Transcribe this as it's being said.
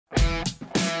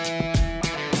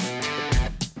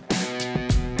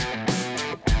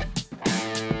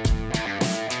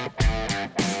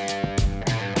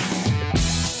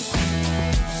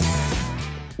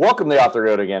Welcome to the Off the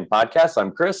Road Again podcast. I'm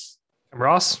Chris. I'm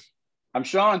Ross. I'm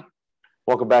Sean.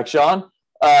 Welcome back, Sean.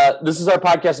 This is our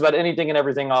podcast about anything and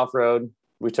everything off-road.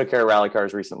 We took care of rally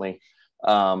cars recently.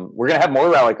 We're going to have more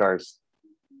rally cars.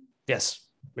 Yes,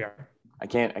 we are. I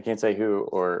can't say who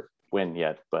or when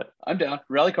yet, but I'm down.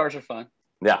 Rally cars are fun.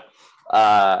 Yeah.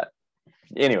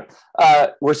 Anyway,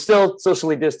 we're still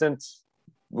socially distanced.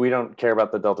 We don't care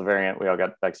about the Delta variant. We all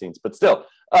got vaccines, but still,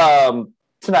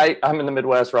 tonight I'm in the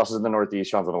Midwest. Ross is in the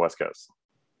Northeast. Sean's on the West Coast.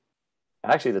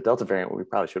 And actually, the Delta variant we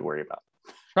probably should worry about.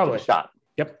 Probably. Shot.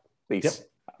 Yep. Please. Yep.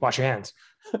 Wash your hands.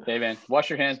 Hey man,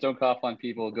 wash your hands. Don't cough on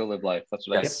people. Go live life. That's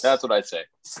what I say.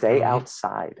 Stay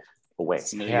outside. Away.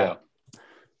 There you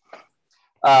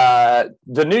go.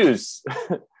 The news.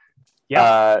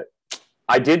 Yeah.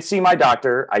 I did see my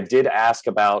doctor. I did ask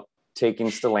about taking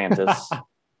Stellantis.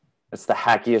 It's the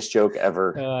hackiest joke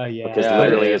ever. Yeah. Because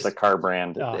literally it's a car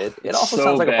brand. Oh, it also so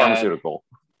sounds like bad. a pharmaceutical.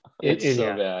 It's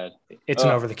so bad. It's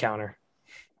an over the counter.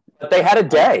 But they had a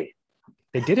day.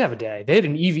 They did have a day. They had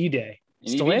an EV day.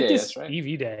 An EV Stellantis day, that's right.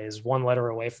 EV day is one letter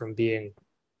away from being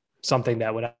something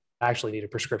that would actually need a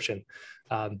prescription.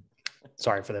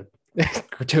 Sorry for the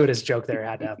gratuitous joke there. It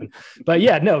had to happen. But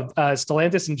yeah, no,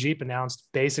 Stellantis and Jeep announced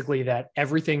basically that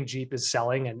everything Jeep is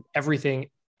selling and everything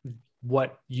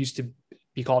what used to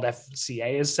be called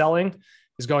FCA is selling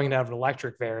is going to have an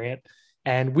electric variant.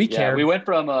 And we care. We went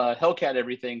from Hellcat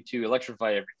everything to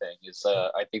electrify everything is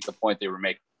I think the point they were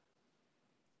making.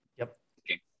 Yep.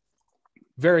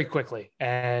 Very quickly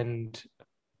and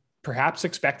perhaps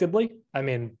expectedly. I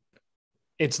mean,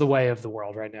 it's the way of the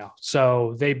world right now.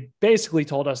 So they basically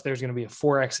told us there's going to be a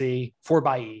 4xe,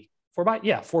 4xe,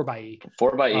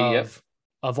 4xe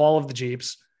of all of the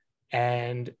Jeeps.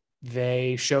 And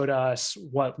they showed us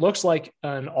what looks like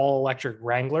an all-electric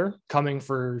Wrangler coming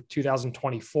for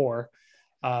 2024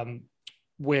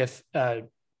 with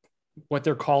what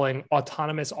they're calling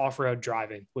autonomous off-road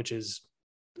driving, which is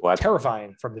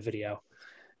terrifying from the video.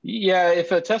 Yeah,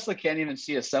 if a Tesla can't even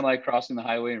see a semi crossing the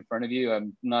highway in front of you,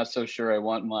 I'm not so sure I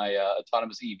want my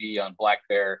autonomous EV on Black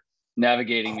Bear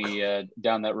navigating me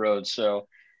down that road. So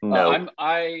No.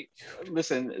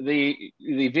 Listen, the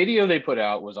video they put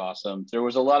out was awesome. There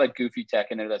was a lot of goofy tech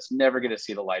in there that's never going to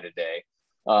see the light of day.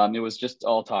 It was just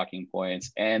all talking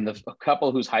points. And a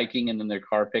couple who's hiking and then their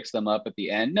car picks them up at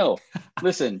the end. No,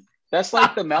 listen, that's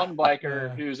like the mountain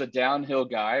biker who's a downhill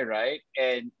guy, right?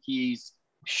 And he's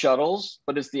shuttles,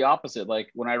 but it's the opposite.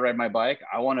 Like when I ride my bike,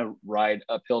 I want to ride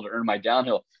uphill to earn my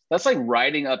downhill. That's like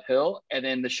riding uphill and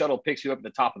then the shuttle picks you up at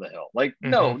the top of the hill. Like,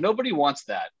 no, nobody wants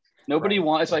that. Nobody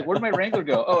wants. It's like, where did my Wrangler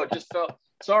go? Oh, it just fell.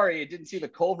 Sorry, it didn't see the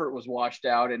culvert was washed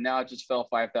out, and now it just fell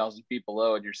 5,000 feet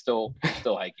below, and you're still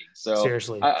hiking. So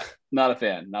seriously, not a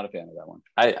fan of that one.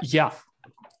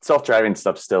 Self-driving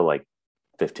stuff's still like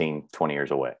 15, 20 years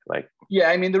away. Like, yeah,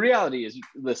 I mean, the reality is,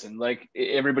 listen, like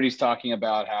everybody's talking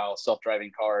about how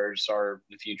self-driving cars are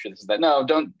the future. This is that. No,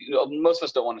 don't. Most of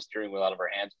us don't want a steering wheel out of our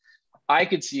hands. I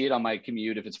could see it on my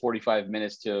commute if it's 45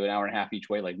 minutes to an hour and a half each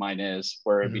way, like mine is,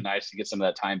 where it'd be nice to get some of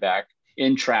that time back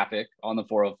in traffic on the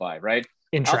 405, right?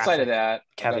 Outside of that,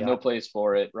 I've got no place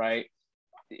for it, right?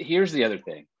 Here's the other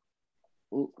thing.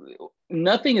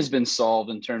 Nothing has been solved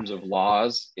in terms of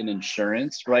laws and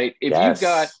insurance, right? If you've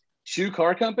got two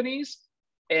car companies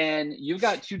and you've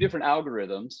got two different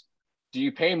algorithms, do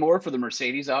you pay more for the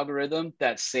Mercedes algorithm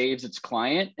that saves its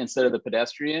client instead of the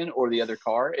pedestrian or the other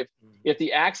car? If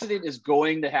the accident is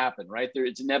going to happen, right,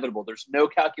 it's inevitable. There's no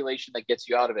calculation that gets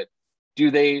you out of it.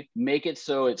 Do they make it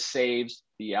so it saves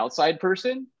the outside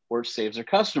person or it saves their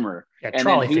customer? Yeah,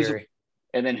 trolley theory.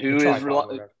 And then who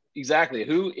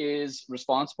is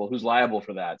responsible? Who's liable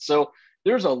for that? So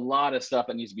there's a lot of stuff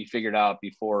that needs to be figured out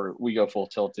before we go full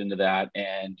tilt into that.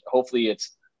 And hopefully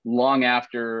it's long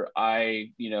after I,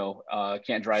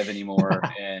 can't drive anymore,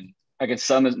 and I can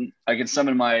summon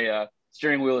my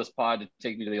steering wheelless pod to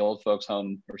take me to the old folks'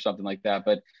 home or something like that.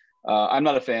 But I'm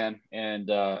not a fan, and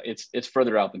it's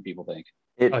further out than people think.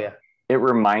 It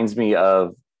reminds me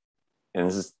of,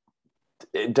 and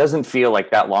it doesn't feel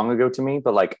like that long ago to me,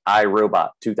 but like iRobot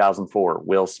 2004,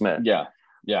 Will Smith. Yeah.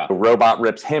 The robot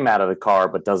rips him out of the car,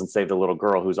 but doesn't save the little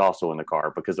girl who's also in the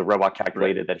car because the robot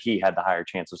calculated that he had the higher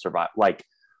chance of survival. Like.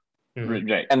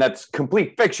 Right. And that's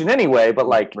complete fiction anyway, but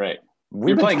like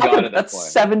we've been talking,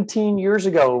 that's 17 years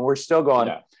ago and we're still going,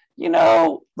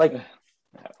 like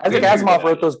Isaac Asimov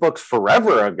wrote those books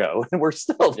forever ago and we're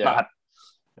still not.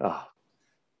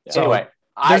 So anyway,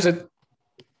 there's a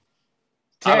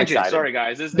tangent. Sorry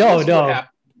guys. This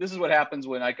is what happens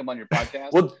when I come on your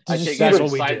podcast. Well, I take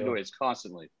side noise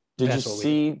constantly. Did you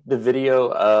see the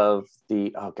video of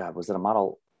was it a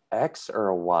Model X or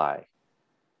a Y?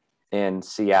 in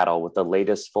Seattle with the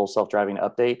latest full self-driving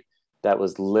update that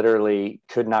was literally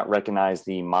could not recognize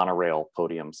the monorail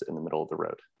podiums in the middle of the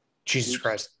road. Jesus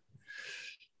Christ.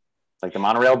 Like the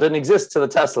monorail didn't exist to the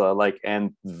Tesla, like,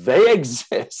 and they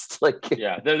exist. Like,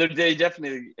 yeah, they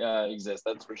definitely exist.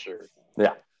 That's for sure.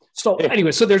 Yeah. So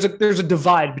anyway, so there's a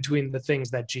divide between the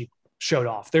things that Jeep showed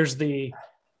off. There's the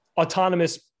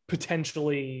autonomous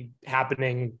potentially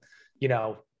happening,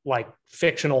 like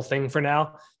fictional thing for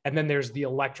now. And then there's the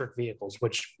electric vehicles,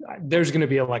 which there's going to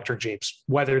be electric Jeeps,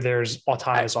 whether there's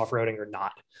autonomous off-roading or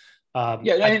not.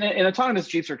 And autonomous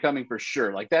Jeeps are coming for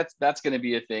sure. Like that's going to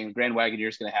be a thing. Grand Wagoneer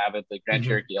is going to have it. The Grand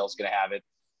Cherokee L is going to have it.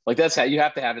 Like that's how you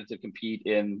have to have it to compete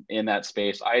in that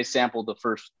space. I sampled the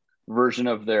first version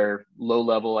of their low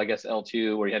level, I guess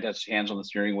L2, where you had to have hands on the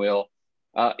steering wheel.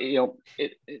 If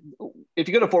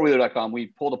you go to fourwheeler.com, we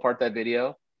pulled apart that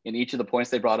video in each of the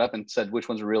points they brought up and said which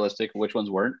ones were realistic, which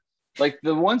ones weren't. Like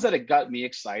the ones that got me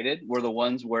excited were the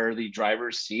ones where the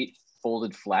driver's seat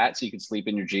folded flat so you could sleep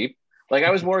in your Jeep. Like I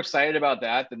was more excited about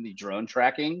that than the drone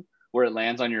tracking where it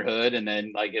lands on your hood and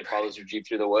then like it follows your Jeep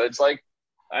through the woods. Like,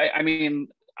 I mean,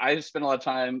 I spent a lot of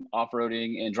time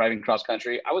off-roading and driving cross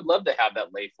country. I would love to have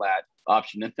that lay flat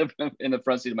option in the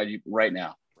front seat of my Jeep right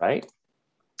now. Right?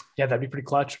 Yeah, that'd be pretty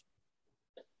clutch.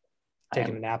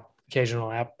 Taking a nap,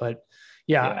 occasional nap. But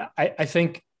yeah. I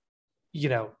think,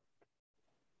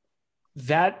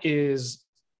 that is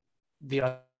the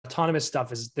autonomous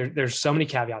stuff is there's so many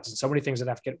caveats and so many things that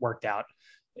have to get worked out.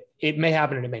 It may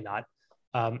happen and it may not.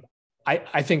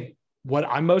 I think what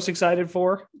I'm most excited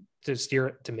for to steer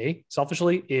it to me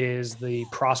selfishly is the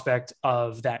prospect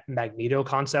of that Magneto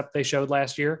concept they showed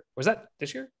last year. Was that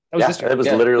this year? That was this year. It was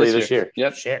literally this year.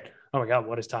 Yep. Shit. Oh my God.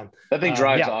 What is time? That thing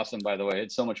drives awesome, by the way.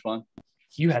 It's so much fun.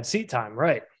 You had seat time.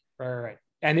 Right.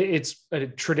 And it's a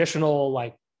traditional,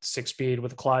 like 6-speed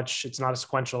with a clutch. It's not a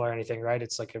sequential or anything, right?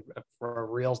 It's like a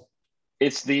real.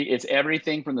 It's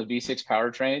everything from the V6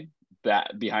 powertrain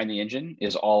behind the engine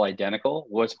is all identical.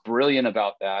 What's brilliant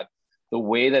about that, the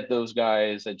way that those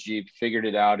guys at Jeep figured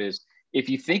it out is, if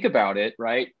you think about it,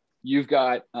 right, you've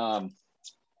got, how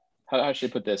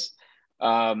should I put this?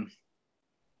 The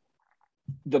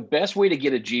best way to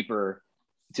get a Jeeper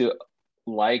to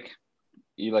like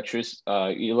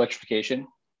electrification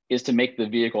is to make the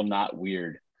vehicle not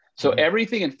weird. So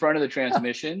everything in front of the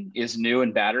transmission is new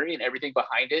and battery, and everything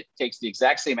behind it takes the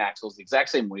exact same axles, the exact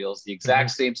same wheels, the exact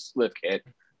same lift kit.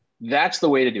 That's the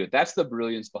way to do it. That's the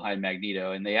brilliance behind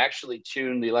Magneto. And they actually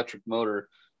tuned the electric motor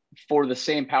for the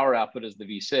same power output as the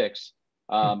V6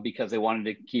 because they wanted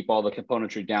to keep all the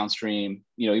componentry downstream,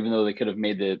 even though they could have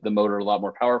made the motor a lot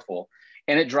more powerful.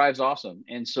 And it drives awesome.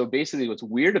 And so basically what's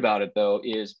weird about it, though,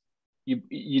 is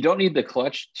you don't need the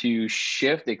clutch to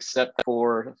shift except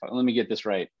for, let me get this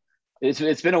right.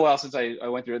 It's been a while since I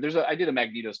went through it. I did a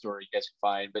Magneto story you guys can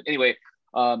find. But anyway,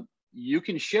 you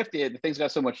can shift it. The thing's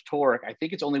got so much torque. I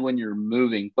think it's only when you're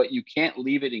moving, but you can't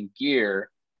leave it in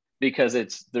gear because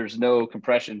there's no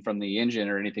compression from the engine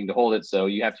or anything to hold it. So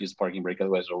you have to use the parking brake,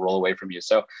 otherwise it'll roll away from you.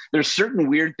 So there's certain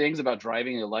weird things about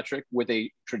driving electric with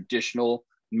a traditional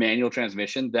manual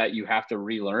transmission that you have to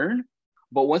relearn.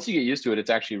 But once you get used to it,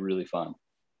 it's actually really fun.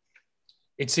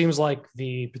 It seems like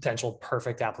the potential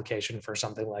perfect application for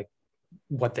something like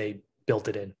what they built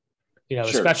it in, sure.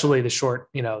 Especially the shorter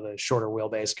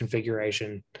wheelbase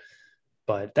configuration.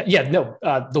 But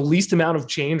the least amount of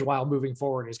change while moving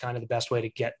forward is kind of the best way to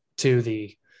get to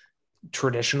the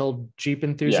traditional Jeep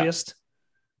enthusiast.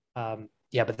 But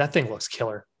that thing looks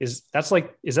killer. Is that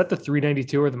the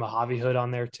 392 or the Mojave hood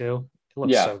on there too? It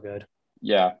looks so good.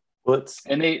 Yeah.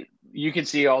 And you can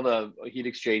see all the heat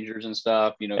exchangers and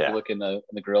stuff, if you look in the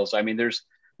grills. I mean, there's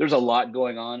a lot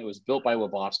going on. It was built by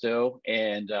Webasto,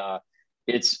 and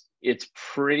it's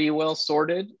pretty well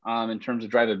sorted in terms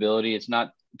of drivability. It's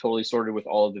not totally sorted with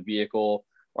all of the vehicle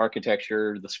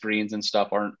architecture. The screens and stuff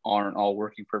aren't all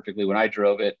working perfectly when I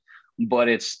drove it, but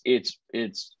it's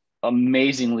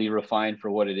amazingly refined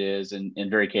for what it is and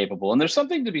very capable. And there's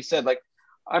something to be said. Like,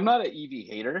 I'm not an EV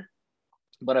hater,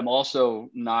 but I'm also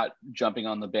not jumping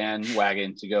on the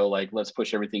bandwagon to go like, let's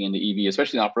push everything into EV,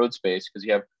 especially in off-road space, because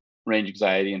you have range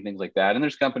anxiety and things like that. And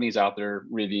there's companies out there,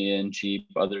 Rivian, Jeep,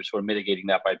 others who are mitigating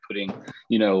that by putting,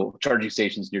 charging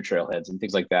stations near trailheads and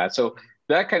things like that. So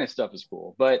that kind of stuff is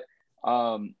cool. But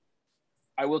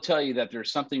I will tell you that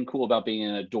there's something cool about being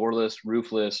in a doorless,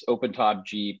 roofless, open top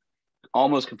Jeep,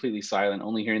 almost completely silent,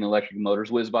 only hearing the electric motors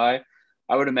whiz by.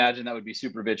 I would imagine that would be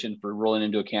super bitching for rolling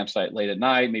into a campsite late at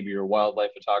night. Maybe you're a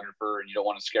wildlife photographer and you don't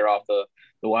want to scare off the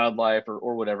wildlife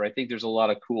or whatever. I think there's a lot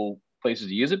of cool places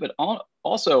to use it, but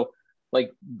also,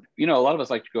 like, a lot of us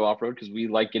like to go off-road because we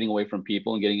like getting away from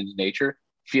people and getting into nature.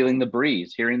 feeling the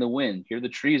breeze, hearing the wind, hear the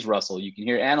trees rustle. You can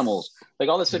hear animals, like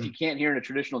all the stuff you can't hear in a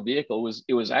traditional vehicle.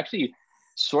 It was actually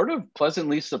sort of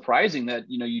pleasantly surprising that,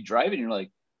 you know, you drive it and you're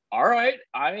like, all right,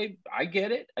 I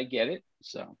get it. I get it.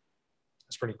 So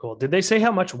that's pretty cool. Did they say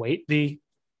how much weight the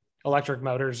electric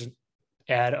motors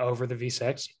add over the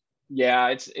V6? Yeah,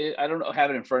 I don't know, have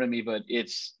it in front of me, but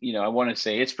it's, you know, I want to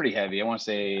say it's pretty heavy. I want to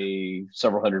say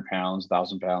several hundred pounds,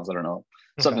 1,000 pounds. I don't know,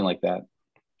 something like that.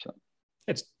 So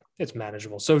it's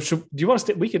manageable. So do you want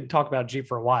to we could talk about Jeep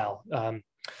for a while.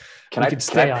 Can I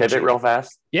pivot real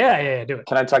fast? Yeah, do it.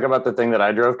 Can I talk about the thing that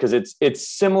I drove? Because it's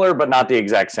similar, but not the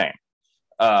exact same.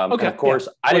 Okay. Of course,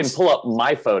 I didn't pull up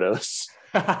my photos.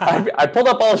 I pulled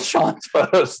up all of Sean's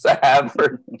photos to have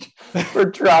for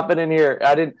dropping in here.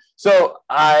 I didn't. So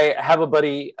I have a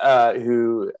buddy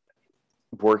who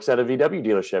works at a VW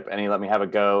dealership, and he let me have a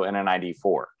go in an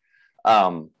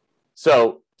ID.4.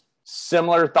 So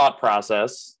similar thought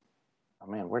process. Oh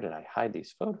man, where did I hide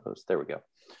these photos? There we go.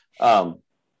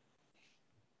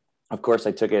 Of course,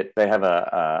 I took it. They have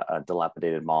a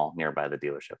dilapidated mall nearby the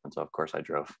dealership, and so of course I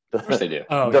drove. Of course they do.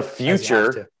 The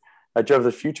Future. I drove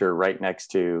the Future right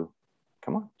next to.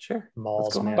 Come on, share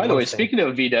malls. Man, by the way, speaking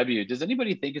of VW, does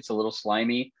anybody think it's a little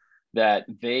slimy that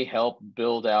they help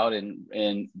build out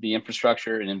and the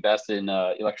infrastructure and invest in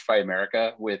Electrify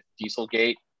America with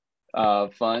Dieselgate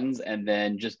funds, and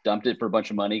then just dumped it for a bunch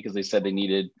of money because they said they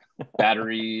needed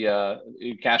battery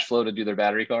cash flow to do their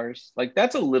battery cars? Like,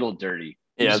 that's a little dirty.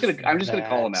 I'm just gonna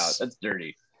call them out. That's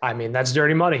dirty. I mean, that's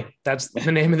dirty money. That's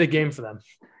the name of the game for them.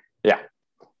 Yeah.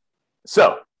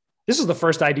 So this is the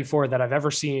first ID.4 that I've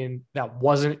ever seen that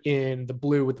wasn't in the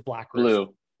blue with the black roof.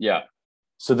 Blue. Yeah.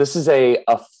 So this is a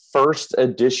first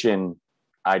edition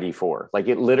ID.4. Like,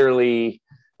 it literally,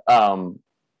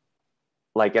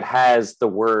 like, it has the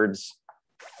words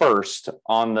first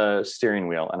on the steering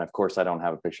wheel. And of course I don't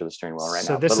have a picture of the steering wheel right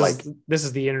now. So this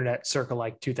is the internet circa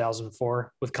like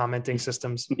 2004 with commenting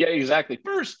systems. Yeah, exactly.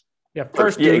 First. Yeah.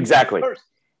 First. Yeah, exactly.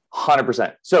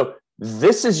 100%. So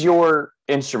this is your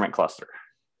instrument cluster.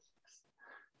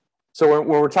 So when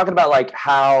we're talking about like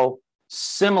how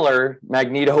similar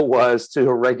Magneto was to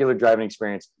a regular driving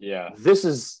experience, yeah, this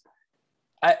is,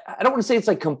 I don't want to say it's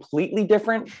like completely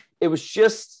different. It was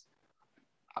just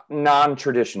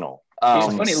non-traditional.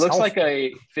 It's funny. It looks like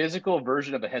a physical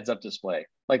version of a head-up display.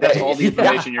 Like, that's all the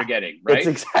information you're getting, right? It's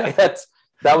exactly,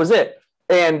 that was it.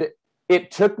 And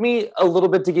it took me a little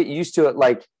bit to get used to it.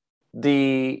 Like,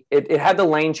 it had the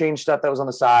lane change stuff that was on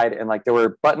the side, and like there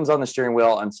were buttons on the steering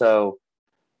wheel. And so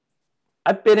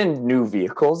I've been in new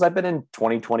vehicles. I've been in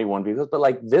 2021 vehicles, but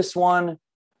like this one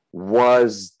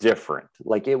was different.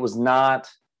 Like, it was not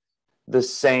the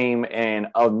same in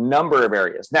a number of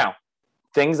areas. Now,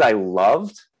 things I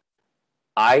loved,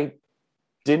 I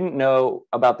didn't know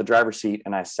about the driver's seat,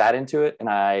 and I sat into it, and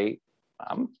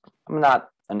I'm not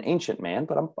an ancient man,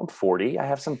 but I'm 40. I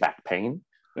have some back pain,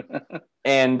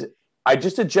 and I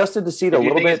just adjusted the seat a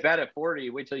little bit. It's bad at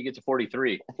 40. Wait till you get to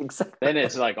 43. Exactly. Then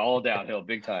it's like all downhill,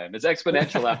 big time. It's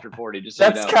exponential after 40. Just so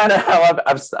that's kind of how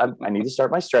I need to start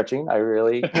my stretching. I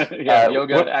really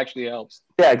yoga actually helps.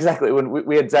 Yeah, exactly. When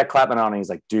we had Zach Clapman on, and he's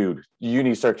like, "Dude, you need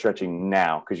to start stretching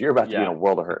now because you're about to be in a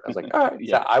world of hurt." I was like, "All right,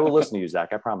 yeah, I will listen to you, Zach.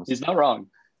 I promise." He's not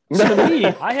wrong. So to me,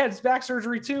 I had back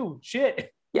surgery too.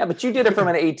 Shit. Yeah, but you did it from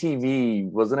an ATV,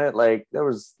 wasn't it? Like, there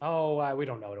was. Oh, we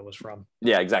don't know what it was from.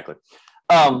 Yeah, exactly.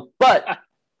 But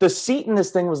the seat in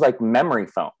this thing was like memory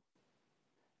foam.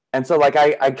 And so like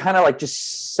I kind of like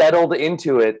just settled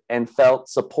into it and felt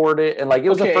supported, and like it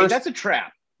was the first. That's a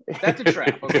trap. That's a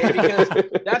trap. Okay, because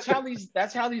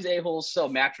that's how these a-holes sell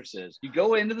mattresses. You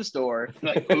go into the store,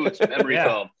 you're like, ooh, it's memory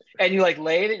foam. And you like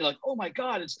lay it, and you're like, oh my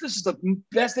God, this is the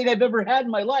best thing I've ever had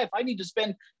in my life. I need to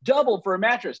spend double for a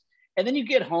mattress. And then you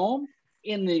get home,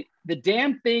 and the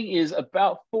damn thing is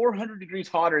about 400 degrees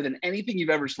hotter than anything you've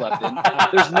ever slept in.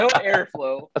 There's no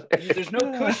airflow. There's no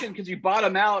cushion because you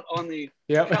bottom out on the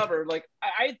cover. Like,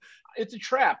 it's a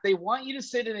trap. They want you to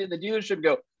sit in the dealership and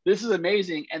go, this is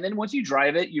amazing. And then once you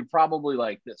drive it, you're probably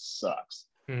like, this sucks.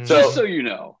 Just so you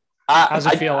know. How's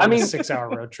it feel on a 6-hour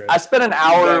road trip? I spent an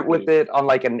hour with it on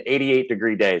like an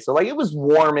 88-degree day. So like it was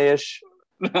warmish.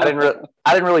 I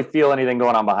didn't really feel anything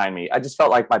going on behind me. I just felt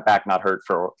like my back not hurt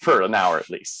for an hour at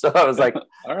least. So I was like,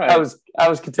 all right. I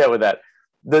was content with that.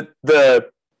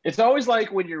 It's always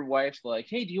like when your wife's like,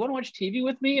 hey, do you want to watch TV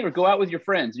with me or go out with your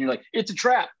friends? And you're like, it's a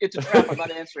trap. It's a trap. I'm not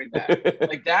answering that.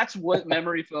 Like, that's what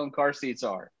memory foam car seats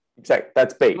are. Exactly.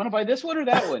 That's bait. You want to buy this one or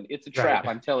that one? It's a trap.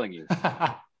 I'm telling you.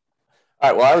 All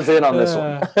right. Well, I was in on this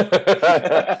one.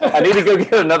 I need to go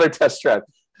get another test drive.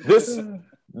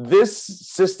 This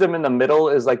system in the middle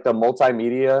is like the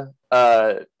multimedia,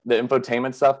 the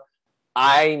infotainment stuff.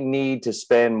 I need to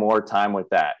spend more time with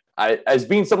that. As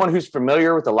being someone who's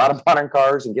familiar with a lot of modern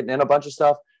cars and getting in a bunch of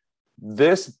stuff,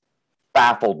 this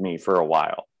baffled me for a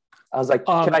while. I was like,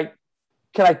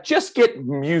 can I just get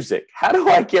music? How do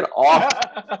I get off?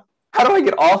 How do I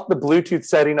get off the Bluetooth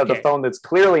setting of the phone that's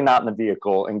clearly not in the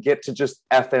vehicle and get to just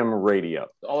FM radio?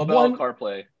 It's all about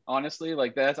CarPlay. Honestly,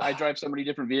 like I drive so many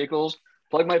different vehicles.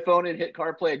 Plug my phone in, hit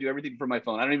CarPlay. I do everything from my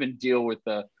phone. I don't even deal with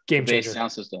the base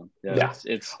sound system.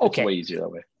 It's way easier that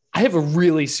way. I have a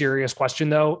really serious question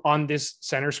though on this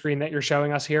center screen that you're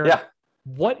showing us here. Yeah.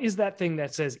 What is that thing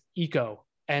that says eco?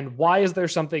 And why is there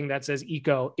something that says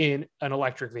eco in an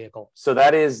electric vehicle? So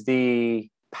that is the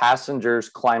passenger's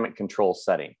climate control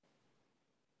setting.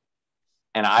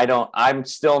 And I'm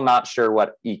still not sure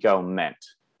what eco meant.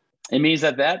 It means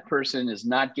that person is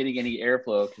not getting any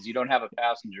airflow because you don't have a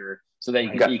passenger, so that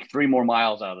you can eke 3 more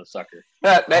miles out of the sucker.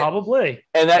 Probably.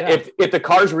 And if the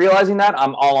car's realizing that,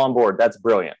 I'm all on board. That's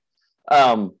brilliant.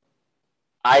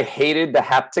 I hated the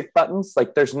haptic buttons.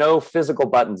 Like, there's no physical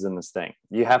buttons in this thing.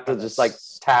 You have to just like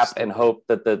tap and hope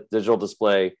that the digital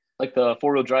display, like the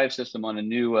 4-wheel drive system on a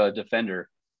new Defender.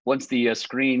 Once the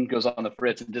screen goes on the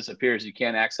fritz and disappears, you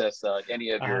can't access any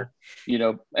of your,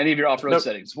 any of your off-road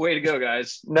settings. Way to go,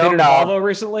 guys! No, Volvo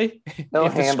recently. No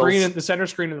if handles. the center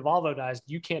screen of the Volvo dies,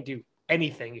 you can't do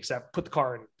anything except put the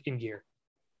car in gear.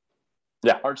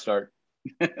 Yeah, hard start.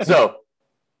 So,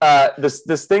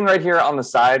 this thing right here on the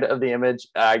side of the image,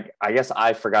 I guess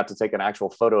I forgot to take an actual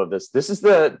photo of this. This is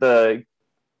the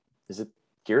is it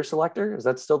gear selector? Is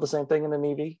that still the same thing in an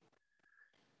EV?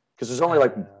 Because there's only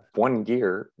like one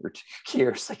gear or 2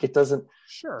 gears. Like, it doesn't.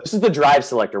 Sure. This is the drive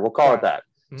selector. We'll call it that.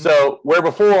 Mm-hmm. So where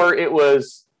before it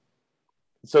was,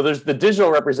 so there's the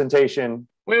digital representation.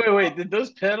 Wait. Did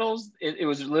those pedals? It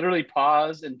was literally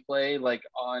pause and play like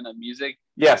on a music.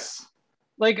 Yes.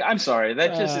 Like, I'm sorry,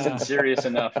 that just isn't serious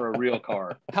enough for a real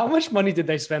car. How much money did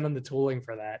they spend on the tooling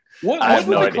for that? What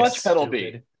would the clutch pedal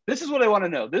be? This is what I want to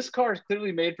know. This car is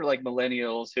clearly made for like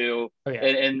millennials who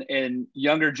and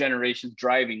younger generations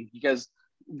driving, because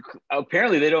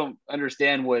apparently they don't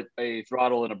understand what a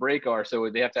throttle and a brake are, so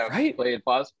they have to play and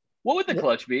pause. What would the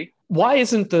clutch be? Why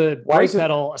isn't the brake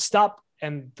pedal a stop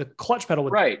and the clutch pedal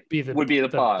would be the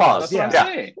pause? That's what I'm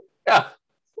saying. Yeah.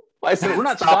 Why is we're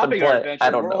not stopping our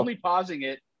adventure. We're know. Only pausing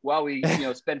it while we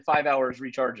spend 5 hours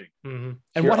recharging. Mm-hmm.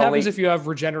 And what happens if you have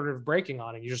regenerative braking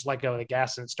on and you just let go of the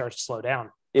gas and it starts to slow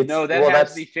down?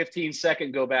 That's the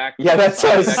 15-second go back. Yeah, that's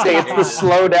what I was saying. It's the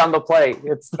slow down the play.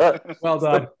 It's the well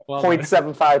done.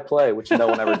 0.75 play, which no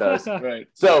one ever does. Right.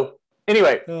 So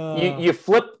anyway, you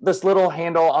flip this little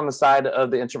handle on the side of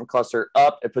the instrument cluster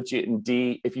up. It puts you in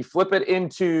D. If you flip it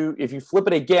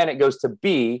again, it goes to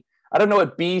B. I don't know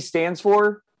what B stands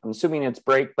for. I'm assuming it's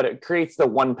brake, but it creates the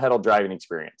one pedal driving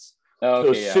experience. So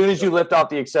as soon as you lift off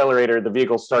the accelerator, the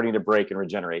vehicle's starting to brake and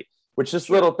regenerate, which this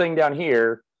little thing down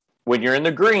here, when you're in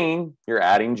the green, you're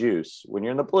adding juice. When you're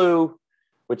in the blue,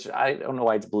 which I don't know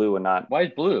why it's blue and not. Why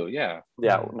it's blue? Yeah,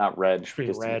 not red. It should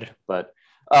be red. But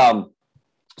so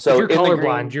if you're green,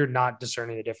 colorblind, you're not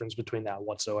discerning the difference between that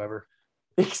whatsoever.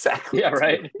 Exactly. Yeah,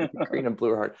 right. Green and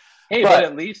blue are hard. Hey, but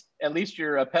at least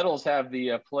your pedals have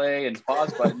the play and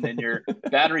pause button, and your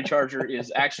battery charger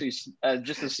is actually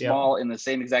just as small in the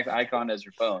same exact icon as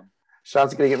your phone.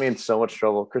 Sean's going to get me in so much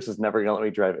trouble. Chris is never going to let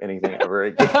me drive anything ever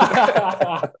again.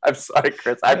 I'm sorry,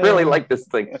 Chris. I really like this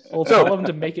thing. We'll tell them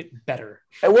to make it better.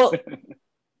 Well,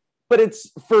 but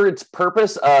it's for its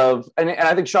purpose of, and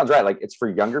I think Sean's right. Like, it's for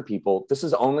younger people. This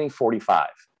is only 45,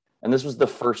 and this was the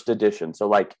first edition. So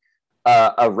like,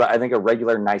 I think a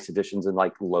regular nice edition's in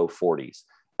like low 40s.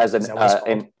 As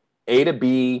an A to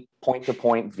B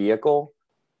point-to-point vehicle,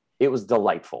 it was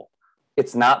delightful.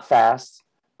 It's not fast,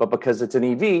 but because it's an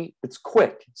EV, it's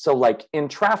quick. So like in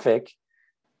traffic,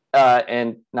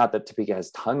 and not that Topeka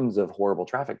has tons of horrible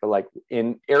traffic, but like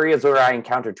in areas where I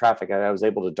encountered traffic, I was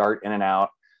able to dart in and out.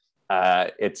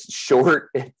 It's short.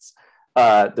 It's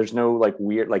there's no like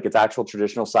weird, like it's actual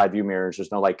traditional side view mirrors.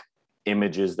 There's no like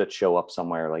images that show up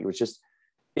somewhere. Like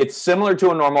it's similar to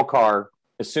a normal car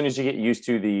as soon as you get used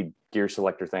to the gear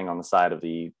selector thing on the side of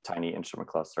the tiny instrument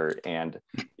cluster and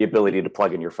the ability to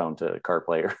plug in your phone to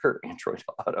CarPlay or Android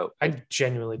Auto. I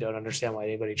genuinely don't understand why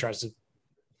anybody tries to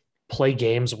play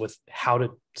games with how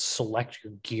to select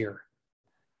your gear.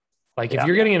 Like if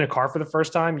you're getting in a car for the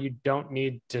first time, you don't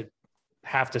need to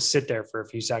have to sit there for a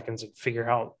few seconds and figure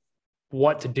out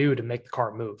what to do to make the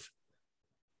car move.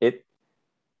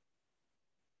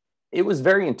 It was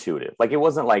very intuitive. Like it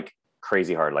wasn't like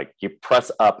crazy hard. Like you press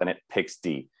up and it picks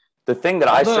D. The thing that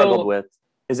I struggled with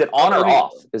is it on or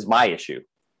off is my issue.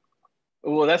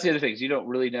 Well, that's the other thing. Is you don't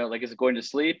really know. Like, is it going to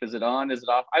sleep? Is it on? Is it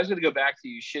off? I was going to go back to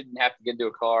you shouldn't have to get into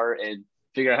a car and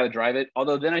figure out how to drive it.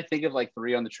 Although then I think of like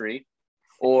 3 on the tree,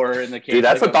 or in the case, Dude,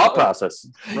 that's like the thought process,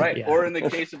 right? Yeah. Or in the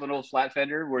case of an old flat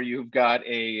fender where you've got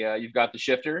the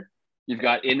shifter, you've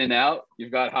got in and out,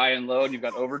 you've got high and low, and you've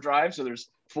got overdrive. So there's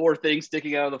 4 things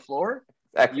sticking out of the floor.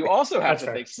 You also have to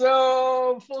think.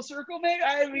 So full circle, mate.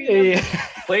 I mean,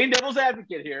 playing devil's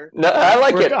advocate here. No, I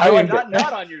like it. I like it.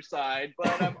 Not on your side,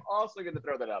 but I'm also going to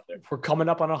throw that out there. We're coming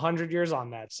up on 100 years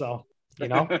on that, so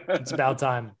it's about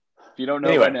time. If you don't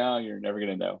know by now, you're never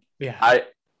going to know. Yeah,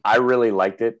 I really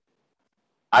liked it.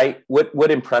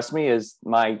 What impressed me is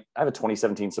I have a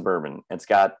 2017 Suburban. It's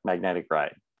got magnetic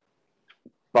ride.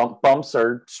 Bumps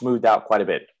are smoothed out quite a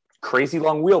bit. Crazy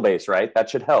long wheelbase, right? That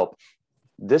should help.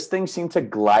 This thing seemed to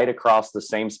glide across the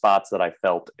same spots that I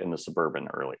felt in the Suburban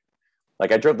early.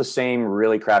 Like I drove the same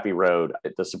really crappy road.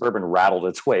 The Suburban rattled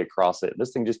its way across it.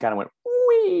 This thing just kind of went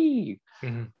wee,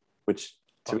 which,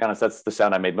 to be honest, that's the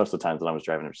sound I made most of the times when I was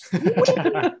driving.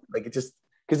 Like it just,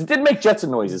 because it didn't make Jetson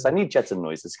noises. I need Jetson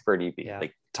noises for an EV. Yeah,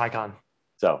 like Taycan.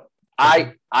 So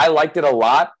I liked it a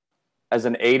lot as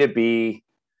an A to B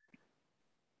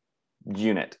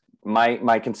unit.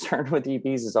 My concern with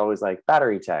EVs is always like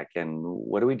battery tech and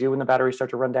what do we do when the batteries start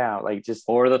to run down? Like just,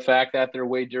 or the fact that they're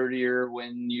way dirtier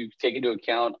when you take into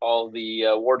account all the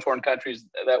war-torn countries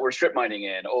that we're strip mining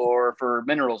in, or for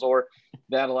minerals, or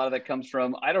that a lot of that comes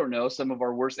from, I don't know, some of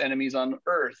our worst enemies on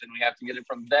Earth, and we have to get it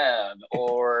from them,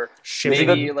 or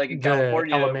maybe like in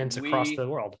California, elements across the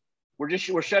world.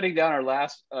 We're shutting down our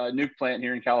last nuke plant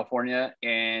here in California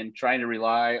and trying to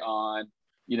rely on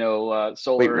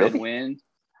solar and wind.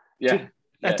 Yeah, dude,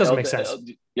 that doesn't make sense.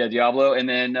 Yeah, Diablo. And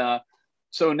then,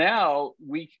 so now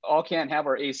we all can't have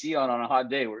our AC on a hot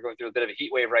day. We're going through a bit of a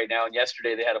heat wave right now. And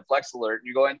yesterday they had a flex alert. And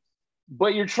you're going,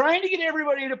 but you're trying to get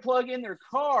everybody to plug in their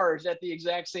cars at the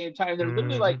exact same time. They're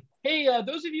literally like, hey,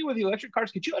 those of you with the electric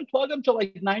cars, could you unplug them till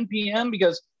like 9 p.m.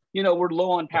 because, we're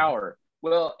low on power.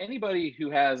 Well, anybody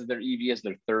who has their EV as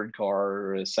their third car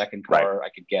or a second car, right, I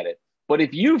could get it. But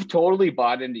if you've totally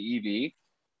bought into EV,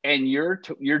 and your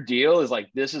deal is like,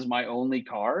 this is my only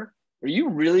car, are you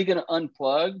really going to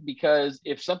unplug? Because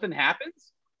if something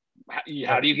happens,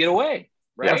 how do you get away?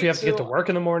 Right. Yeah, if you have to get to work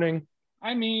in the morning.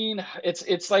 I mean,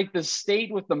 it's like the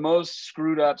state with the most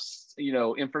screwed up,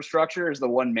 infrastructure is the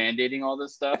one mandating all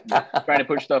this stuff, trying to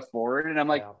push stuff forward. And I'm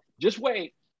like, just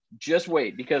wait,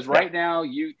 because right now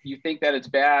you think that it's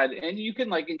bad. And you can,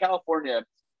 like in California,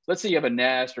 let's say you have a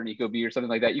Nest or an Ecobee or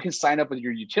something like that. You can sign up with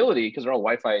your utility because they're all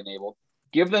Wi-Fi enabled.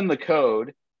 Give them the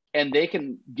code and they'll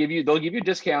give you a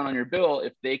discount on your bill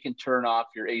if they can turn off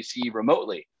your AC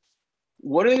remotely.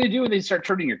 What are they going to do when they start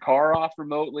turning your car off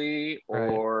remotely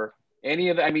or any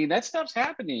of that? I mean, that stuff's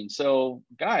happening. So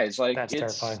guys, like that's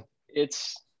terrifying.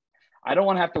 I don't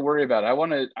want to have to worry about it.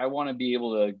 I want to be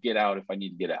able to get out if I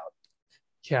need to get out.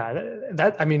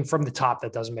 Yeah. I mean, from the top,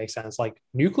 that doesn't make sense. Like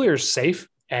nuclear is safe.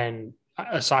 And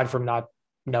aside from not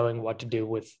knowing what to do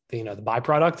with the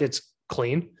byproduct, it's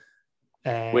clean.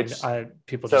 And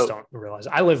people just don't realize.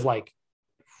 I live like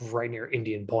right near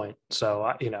Indian Point,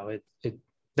 so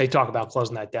they talk about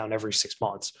closing that down every 6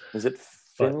 months. Is it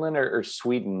Finland or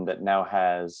Sweden that now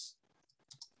has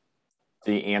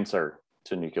the answer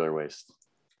to nuclear waste?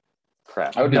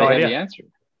 Crap, I would have the answer.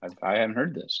 I haven't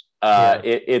heard this.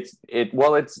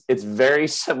 It's very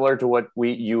similar to what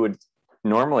you would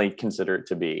normally consider it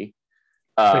to be.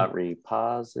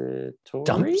 Repository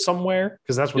dump somewhere,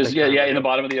 because that's what in the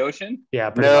bottom of the ocean.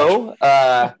 So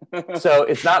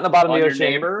it's not in the bottom of the ocean.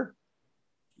 Neighbor.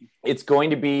 It's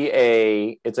going to be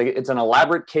it's an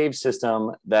elaborate cave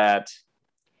system but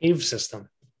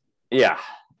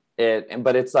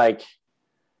it's like,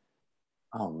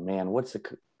 oh man, what's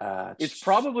the it's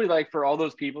probably like for all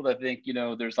those people that think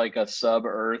there's like a sub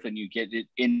Earth and you get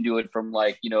into it from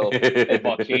like a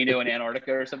volcano in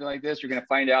Antarctica or something like this. You're gonna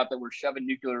find out that we're shoving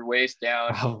nuclear waste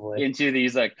down into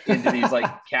these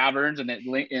caverns,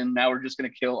 and now we're just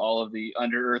gonna kill all of the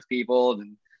under Earth people,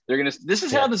 and this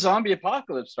is how the zombie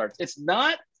apocalypse starts. It's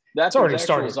not that's already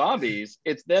started zombies.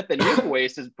 It's that the nuke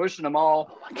waste is pushing them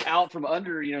all out from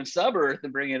under sub Earth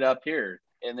and bringing it up here.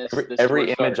 And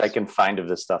every image I can find of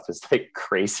this stuff is like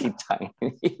crazy tiny.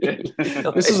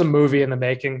 This is a movie in the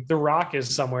making. The Rock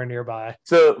is somewhere nearby.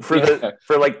 So for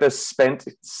the spent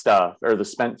stuff or the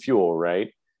spent fuel,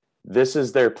 right? This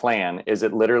is their plan. Is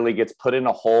it literally gets put in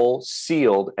a hole,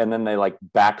 sealed, and then they like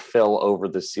backfill over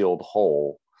the sealed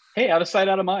hole. Hey, out of sight,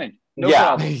 out of mind. No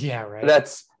problem. Yeah, right.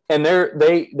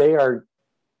 They are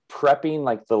prepping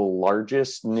like the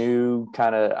largest new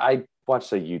kind of,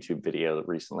 watched a YouTube video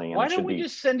recently. And why don't we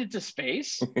just send it to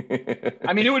space?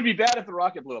 I mean, it would be bad if the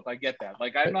rocket blew up. I get that.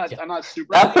 Like, I'm not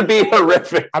super. That would be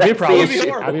horrific. That'd be a problem. It would be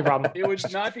horrible. That'd be a problem. It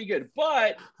would not be good.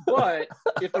 But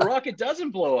if the rocket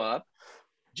doesn't blow up,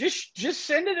 just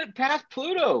send it past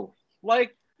Pluto.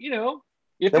 Like,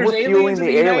 if then there's aliens in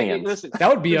the aliens. Listen, that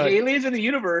would be aliens in the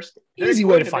universe. Easy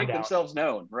way to find make out. Themselves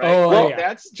known, right? Oh, well, yeah.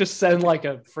 That's just send like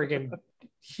a freaking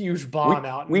huge bomb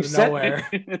out into nowhere.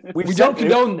 We don't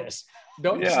condone this.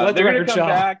 Don't just let the record show.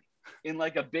 Back in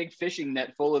like a big fishing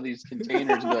net full of these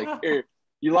containers and be like, here,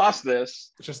 you lost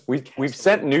this. Just we've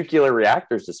sent nuclear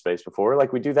reactors to space before.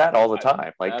 Like we do that all the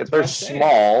time. Like they're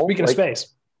small. Speaking of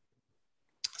space,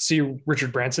 see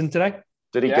Richard Branson today?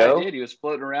 Did he go? He did. He was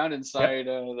floating around inside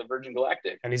the Virgin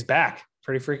Galactic. And he's back.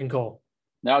 Pretty freaking cool.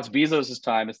 Now it's Bezos'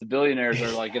 time. It's the billionaires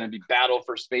that are like going to be battle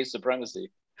for space supremacy.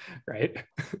 Right.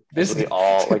 This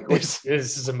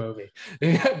is a movie.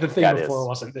 The thing before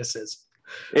wasn't. This is.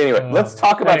 Anyway, let's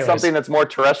talk about something that's more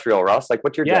terrestrial, Ross. Like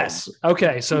what you're doing. Yes.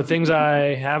 Okay. So things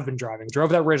I have been driving.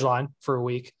 Drove that Ridgeline for a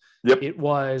week. Yep. It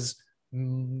was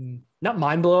not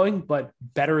mind blowing, but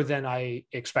better than I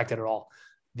expected at all.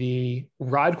 The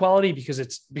ride quality, because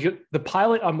the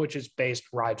Pilot on which it's based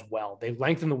rides well. They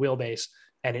lengthen the wheelbase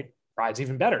and it rides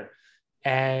even better.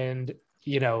 And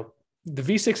the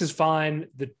V6 is fine.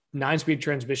 The 9-speed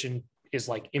transmission is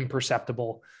like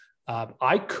imperceptible.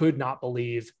 I could not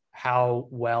believe how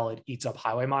well it eats up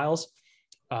highway miles.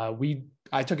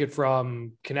 I took it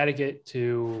from Connecticut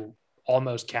to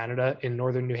almost Canada in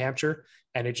northern New Hampshire,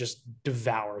 and it just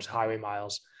devours highway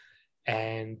miles.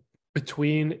 And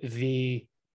between the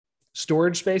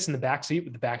storage space in the back seat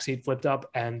with the back seat flipped up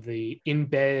and the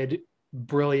in-bed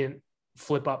brilliant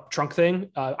flip up trunk thing,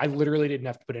 I literally didn't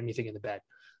have to put anything in the bed.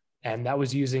 And that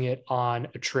was using it on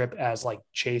a trip as like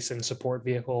chase and support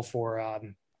vehicle for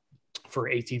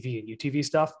ATV and UTV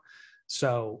stuff.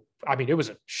 So, I mean, it was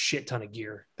a shit ton of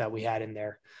gear that we had in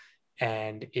there.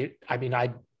 And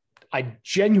I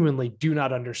genuinely do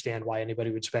not understand why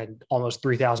anybody would spend almost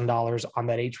 $3,000 on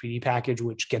that HPD package,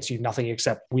 which gets you nothing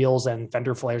except wheels and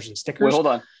fender flares and stickers. Wait, hold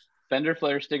on. Fender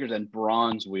flare stickers and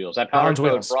bronze wheels. That power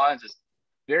code bronze is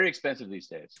very expensive these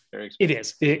days. Very expensive. It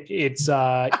is. It's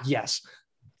yes.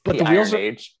 But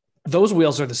those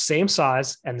wheels are the same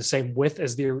size and the same width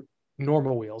as the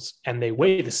normal wheels, and they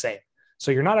weigh the same.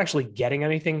 So you're not actually getting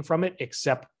anything from it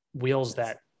except wheels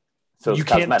that you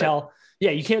can't tell. Yeah,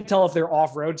 you can't tell if they're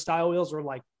off-road style wheels or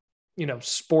like,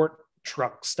 sport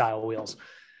truck style wheels.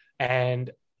 And,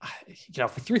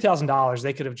 for $3,000,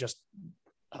 they could have just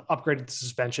upgraded the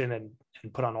suspension and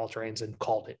put on all-terrains and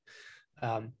called it.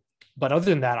 But other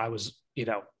than that, I was,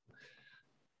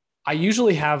 I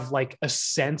usually have like a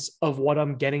sense of what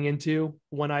I'm getting into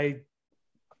when I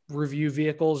review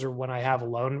vehicles or when I have a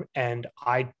loan. And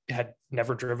I had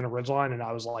never driven a Ridgeline, and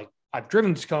I was like, I've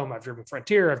driven Tacoma, I've driven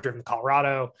Frontier, I've driven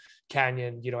Colorado,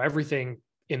 Canyon, everything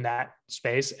in that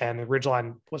space. And the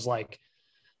Ridgeline was like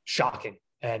shocking.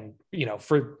 And,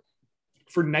 for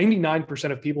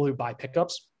 99% of people who buy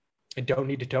pickups and don't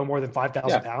need to tow more than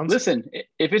 5,000 pounds. Listen,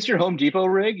 if it's your Home Depot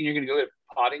rig and you're going to go get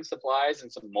potting supplies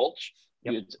and some mulch,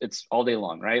 it's all day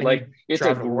long, right? And like it's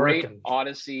a great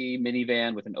Odyssey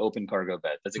minivan with an open cargo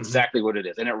bed. That's exactly what it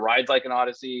is. And it rides like an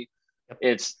Odyssey.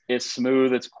 It's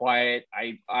smooth. It's quiet.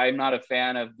 I'm not a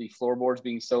fan of the floorboards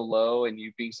being so low and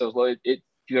you being so low. If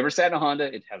you ever sat in a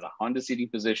Honda, it has a Honda seating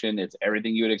position. It's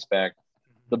everything you would expect.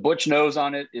 The butch nose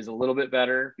on it is a little bit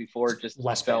better. Before it just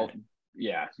felt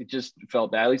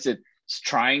bad. At least it's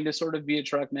trying to sort of be a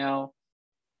truck now.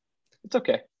 It's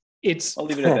okay. I'll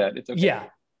leave it at that. It's okay. Yeah.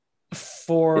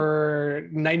 For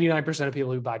 99% of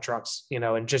people who buy trucks,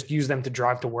 and just use them to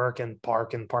drive to work and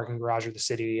park in the parking garage or the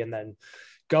city, and then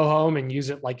go home and use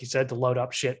it, like you said, to load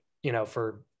up shit,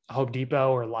 for Home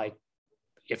Depot, or like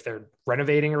if they're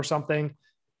renovating or something,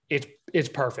 it's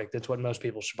perfect. It's what most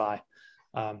people should buy.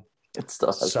 It still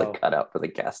has the cutout for the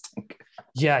gas tank.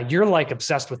 Yeah, you're like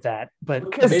obsessed with that, but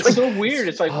it's so weird.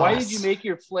 It's like, why did you make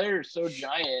your flares so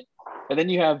giant, and then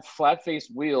you have flat face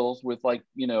wheels with like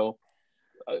and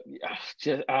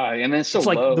then it's so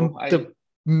like low. The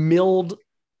milled,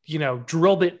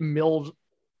 drill bit milled.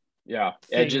 Yeah,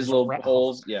 edges, little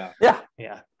holes. Yeah.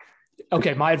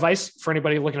 Okay, my advice for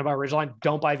anybody looking about Ridgeline: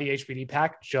 don't buy the HPD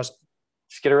pack. Just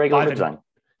get a regular Ridgeline.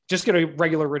 Just get a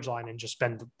regular Ridgeline and just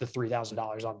spend the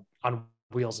 $3,000 on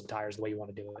wheels and tires the way you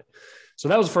want to do it. So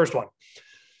that was the first one.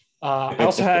 I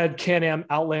also had Can-Am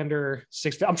Outlander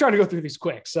 650. I'm trying to go through these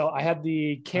quick. So I had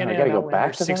the Can-Am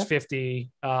Outlander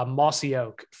 650 Mossy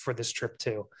Oak for this trip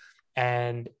too,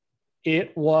 and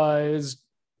it was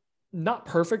not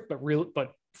perfect, but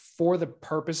for the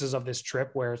purposes of this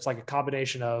trip, where it's like a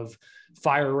combination of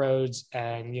fire roads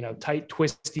and, tight,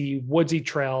 twisty, woodsy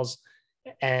trails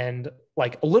and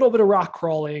like a little bit of rock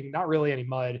crawling, not really any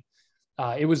mud.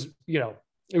 It was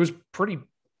pretty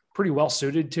well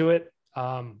suited to it.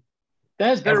 That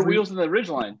has better wheels than the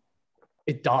Ridgeline.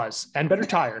 It does, and better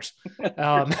tires,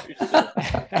 and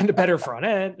a better front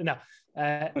end. No,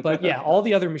 but yeah, all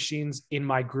the other machines in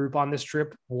my group on this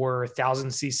trip were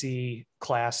 1,000cc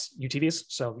class UTVs.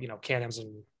 So, Can-Ams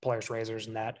and Polaris Razors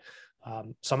and that.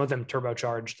 Some of them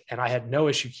turbocharged, and I had no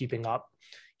issue keeping up,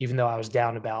 even though I was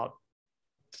down about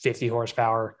 50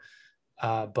 horsepower.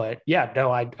 But yeah,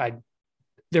 no,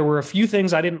 there were a few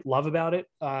things I didn't love about it.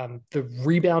 The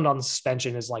rebound on the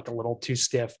suspension is like a little too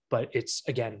stiff, but it's,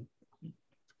 again,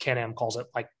 Can-Am calls it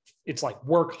like, it's like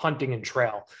work, hunting, and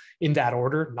trail in that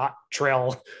order, not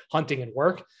trail, hunting, and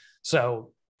work.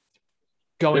 So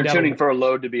they're tuning for a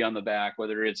load to be on the back,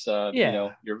 whether it's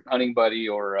your hunting buddy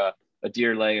or a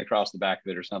deer laying across the back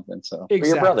of it or something. So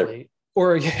exactly.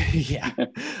 Or your brother. Or yeah.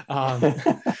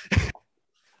 I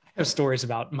have stories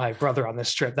about my brother on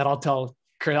this trip that I'll tell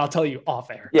you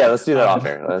off air. Yeah, let's do that off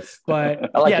air.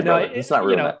 But I like it's not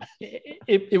real.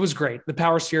 It was great. The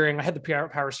power steering, I had the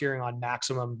power steering on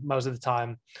maximum most of the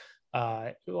time.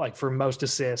 Like for most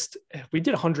assist, we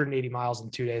did 180 miles in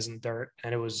 2 days in the dirt,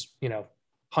 and it was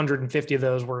 150 of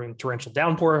those were in torrential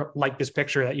downpour, like this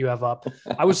picture that you have up.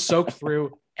 I was soaked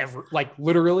through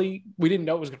literally, we didn't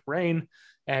know it was going to rain,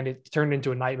 and it turned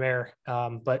into a nightmare.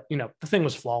 But the thing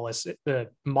was flawless. The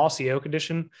Mossy Oak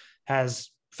edition has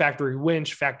factory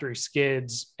winch, factory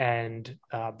skids, and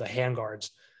the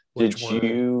handguards. Did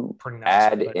you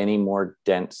add any more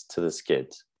dents to the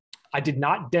skids? I did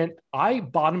not dent. I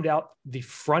bottomed out the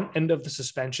front end of the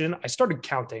suspension. I started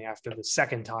counting after the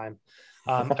second time.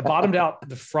 I bottomed out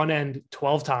the front end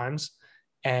 12 times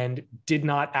and did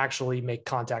not actually make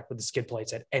contact with the skid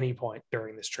plates at any point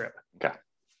during this trip. Okay.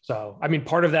 So, I mean,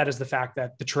 part of that is the fact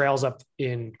that the trails up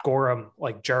in Gorham,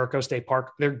 like Jericho State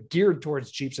Park, they're geared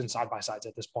towards Jeeps and side-by-sides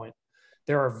at this point.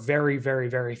 There are very, very,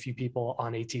 very few people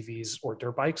on ATVs or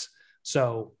dirt bikes.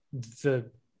 So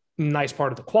the nice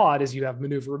part of the quad is you have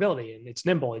maneuverability and it's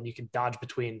nimble and you can dodge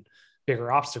between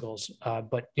bigger obstacles.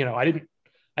 But I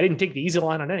didn't take the easy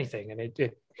line on anything, and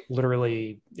it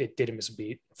literally didn't miss a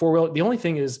beat. Four-wheel. The only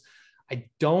thing is I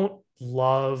don't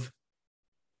love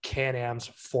Can-Am's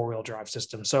four-wheel drive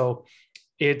system. So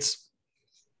it's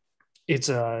there's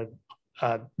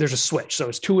a switch. So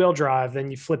it's two-wheel drive, then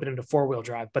you flip it into four-wheel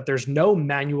drive, but there's no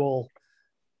manual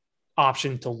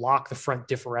option to lock the front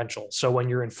differential. So when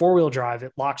you're in four-wheel drive,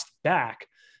 it locks the back,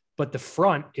 but the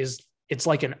front it's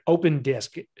like an open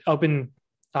disc, open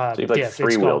so you have like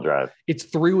three-wheel drive. It's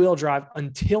three-wheel drive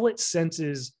until it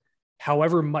senses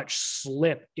however much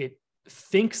slip it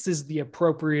thinks is the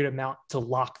appropriate amount to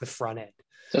lock the front end.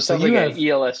 So something like an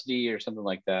ELSD or something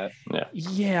like that.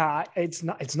 Yeah. It's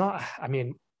not, I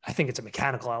mean, I think it's a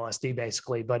mechanical LSD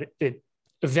basically, but it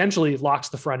eventually locks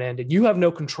the front end, and you have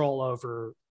no control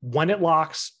over when it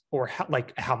locks or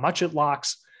how much it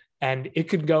locks. And it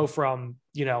could go from,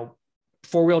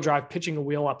 four-wheel drive, pitching a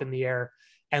wheel up in the air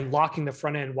and locking the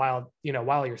front end while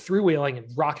you're three-wheeling and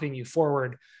rocketing you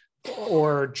forward,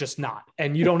 or just not.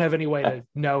 And you don't have any way to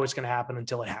know it's going to happen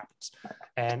until it happens.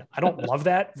 And I don't love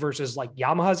that versus like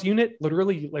Yamaha's unit.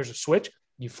 Literally, there's a switch.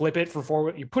 You flip it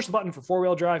for you push the button for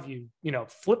four-wheel drive. You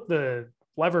flip the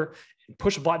lever and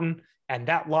push a button, and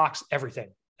that locks everything.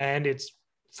 And it's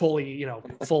fully,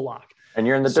 full lock. And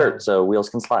you're in the dirt, so wheels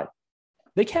can slide.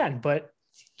 They can, but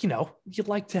you'd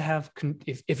like to have,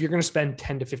 if you're going to spend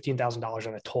 $10,000 to $15,000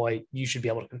 on a toy, you should be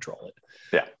able to control it.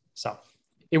 Yeah. So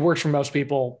it works for most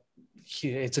people.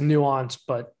 It's a nuance,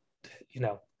 but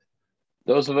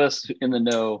those of us in the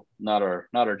know, not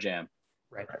our jam.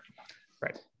 Right.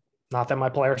 Not that my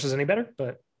Polaris is any better,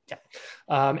 but yeah.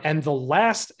 And the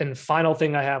last and final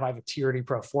thing I have a TRD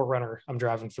Pro 4Runner I'm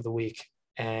driving for the week,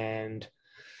 and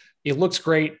it looks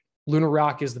great. Lunar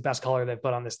Rock is the best color they've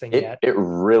put on this thing yet. It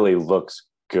really looks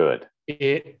good.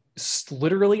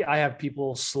 Literally, I have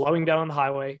people slowing down on the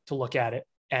highway to look at it.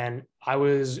 And I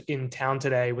was in town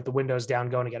today with the windows down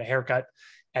going to get a haircut,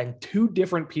 and two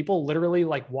different people literally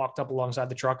walked up alongside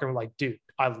the truck and were like, dude,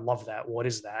 I love that. What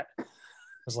is that? I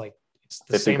was like, it's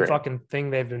the same fucking thing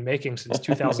they've been making since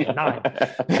 2009.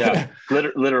 Yeah,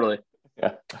 literally.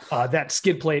 Yeah. That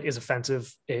skid plate is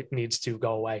offensive. It needs to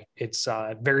go away. It's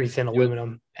very thin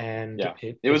aluminum, and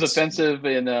it was offensive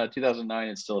in 2009.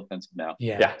 It's still offensive now.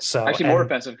 Yeah. So actually more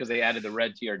offensive because they added the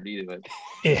red TRD to it.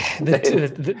 Yeah,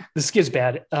 the skid's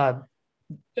bad.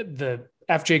 the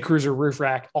FJ Cruiser roof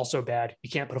rack, also bad. You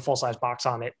can't put a full size box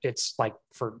on it. It's like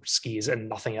for skis and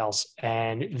nothing else.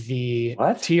 And the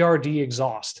TRD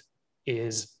exhaust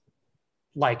is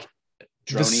like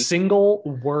the single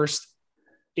worst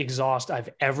exhaust I've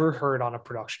ever heard on a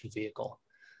production vehicle.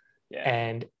 Yeah.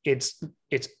 And it's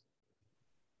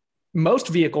most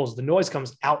vehicles, the noise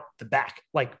comes out the back,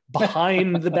 like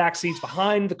behind the back seats,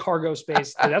 behind the cargo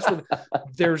space. And that's where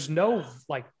there's no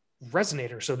like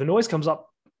resonator. So the noise comes up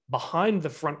behind the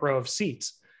front row of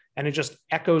seats and it just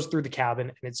echoes through the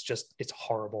cabin. And it's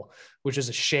horrible, which is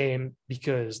a shame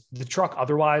because the truck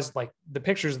otherwise, like the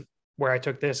pictures where I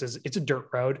took this it's a dirt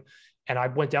road. And I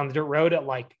went down the dirt road at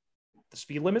like the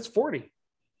speed limit's 40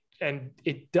 and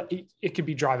it could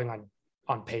be driving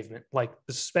on pavement. Like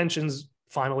the suspension's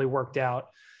finally worked out,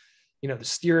 the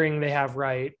steering they have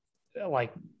right.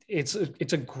 Like it's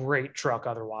a great truck.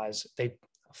 Otherwise they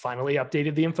finally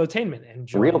updated the infotainment and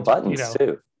joined, real buttons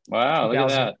too. Wow. Look at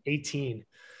that. 2018.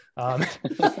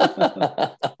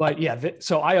 But yeah,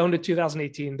 so I owned a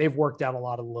 2018. They've worked out a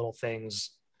lot of little things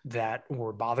that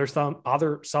were bothersome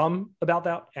about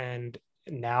that. And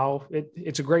now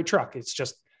it's a great truck. It's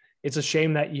a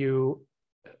shame that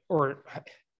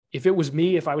if it was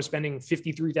me, if I was spending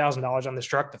 $53,000 on this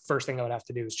truck, the first thing I would have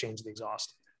to do is change the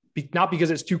exhaust. Not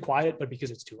because it's too quiet, but because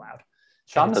it's too loud.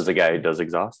 Sean is a guy who does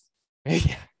exhaust.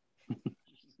 Yeah.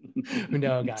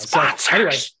 No, guys. So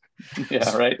anyway,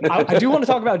 yeah, right. I do want to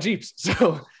talk about Jeeps.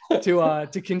 So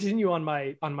to continue on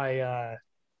my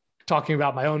talking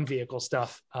about my own vehicle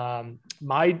stuff,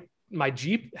 my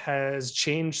Jeep has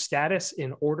changed status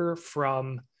in order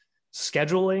from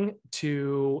scheduling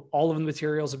to all of the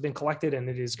materials have been collected and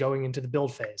it is going into the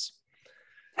build phase.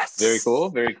 Yes. Very cool.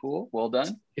 Very cool. Well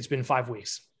done. It's been 5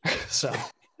 weeks. So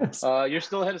you're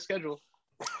still ahead of schedule.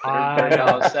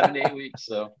 7 to 8 weeks.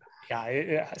 So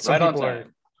yeah. Some right people are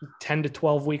 10 to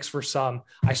 12 weeks for some.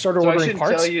 I started ordering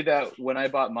parts. I should tell you that when I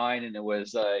bought mine and it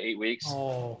was 8 weeks,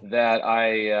 that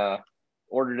I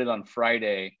ordered it on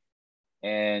Friday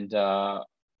and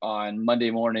on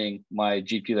Monday morning, my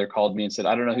Jeep dealer called me and said,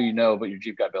 I don't know who you know, but your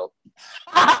Jeep got built.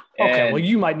 Okay, well,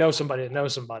 you might know somebody that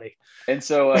knows somebody. And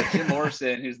so Jim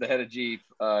Morrison, who's the head of Jeep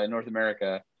in North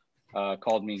America,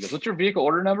 called me and goes, what's your vehicle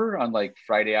order number on like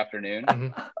Friday afternoon?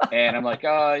 Mm-hmm. And I'm like,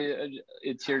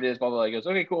 it's here it is, blah, blah, blah. He goes,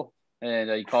 okay, cool.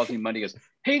 And he calls me Monday, he goes,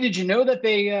 hey, did you know that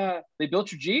they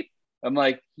built your Jeep? I'm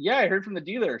like, yeah, I heard from the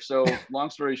dealer. So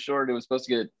long story short, it was supposed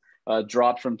to get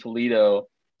dropped from Toledo.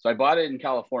 So I bought it in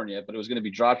California, but it was going to be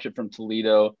drop shipped from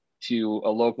Toledo to a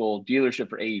local dealership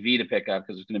for AEV to pick up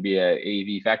because it's going to be a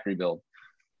AEV factory build.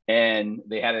 And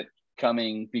they had it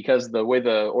coming because the way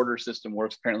the order system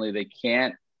works, apparently they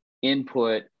can't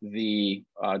input the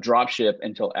drop ship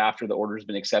until after the order has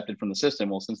been accepted from the system.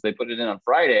 Well, since they put it in on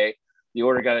Friday, the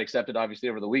order got accepted obviously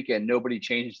over the weekend. Nobody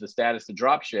changed the status to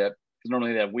drop ship because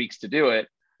normally they have weeks to do it.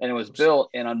 And it was built.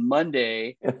 And on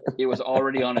Monday, it was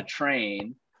already on a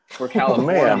train for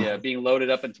California being loaded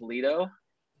up in Toledo.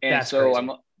 And that's so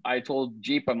crazy. I told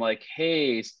Jeep, I'm like,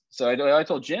 hey, so I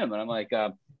told Jim and I'm like,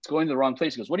 it's going to the wrong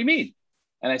place. He goes, what do you mean?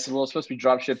 And I said, well, it's supposed to be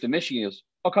drop shipped to Michigan. He goes,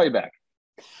 I'll call you back.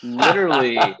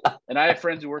 Literally. And I have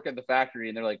friends who work at the factory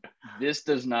and they're like, this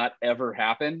does not ever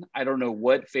happen. I don't know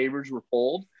what favors were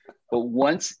pulled, but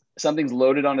once something's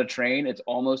loaded on a train, it's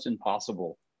almost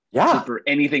impossible for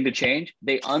anything to change.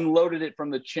 They unloaded it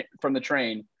from the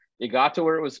train. It got to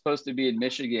where it was supposed to be in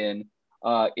Michigan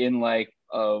in like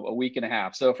a week and a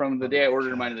half. So from the day I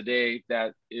ordered mine to the day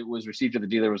that it was received to the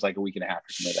dealer was like a week and a half or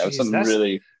something like that. It was something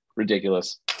really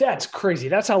ridiculous. That's crazy.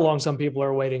 That's how long some people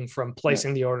are waiting from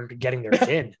placing the order to getting their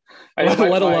VIN, let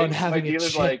alone having it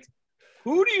shipped. Like,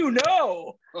 who do you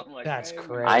know? I'm like, that's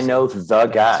crazy. I know the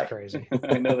guy. That's crazy.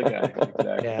 I know the guy.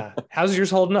 Exactly. Yeah. How's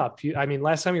yours holding up? I mean,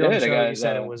 last time you were on the show, you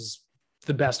said it was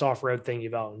the best off-road thing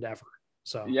you've owned ever.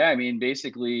 So yeah, I mean,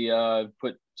 basically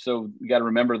so you got to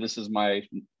remember this is my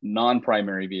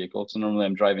non-primary vehicle. So normally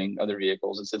I'm driving other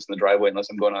vehicles. It sits in the driveway unless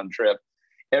I'm going on a trip.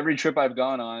 Every trip I've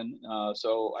gone on,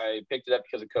 so I picked it up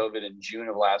because of COVID in June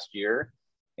of last year,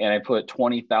 and I put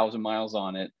 20,000 miles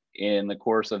on it in the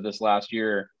course of this last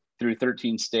year through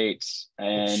 13 states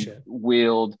and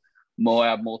wheeled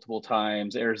Moab multiple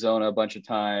times, Arizona a bunch of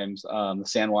times, the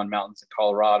San Juan Mountains in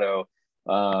Colorado,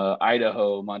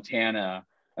 Idaho, Montana,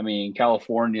 I mean,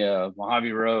 California,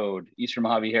 Mojave Road, Eastern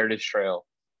Mojave Heritage Trail.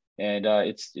 And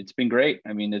it's been great.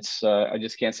 I mean, I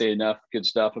just can't say enough good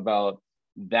stuff about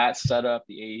that setup.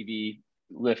 The AEV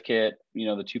lift kit, the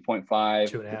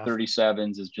 2.5, the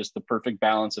 37s is just the perfect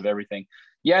balance of everything.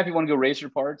 Yeah, if you want to go racer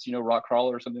parts, rock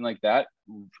crawler or something like that,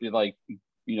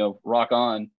 rock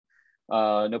on.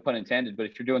 No pun intended. But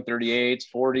if you're doing 38s,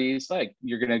 40s, like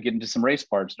you're going to get into some race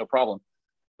parts, no problem.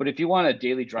 But if you want a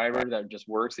daily driver that just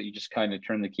works, that you just kind of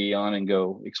turn the key on and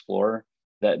go explore,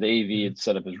 that the AV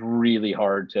setup is really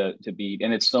hard to beat.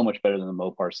 And it's so much better than the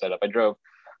Mopar setup. I drove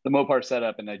the Mopar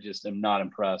setup and I just am not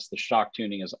impressed. The shock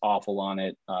tuning is awful on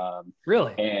it.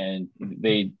 Really? And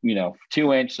they,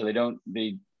 2-inch, so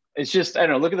it's just, I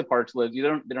don't know, look at the parts list. They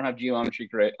don't have geometry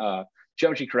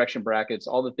correction brackets,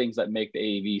 all the things that make the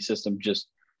AAV system just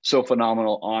so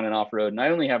phenomenal on and off road. And I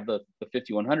only have the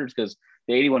 5100s because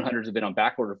the 8100s have been on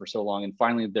back order for so long, and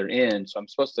finally they're in. So I'm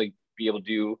supposed to be able to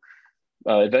do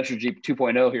Adventure Jeep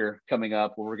 2.0 here coming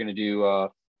up, where we're going to do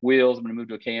wheels. I'm going to move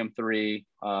to a KM3.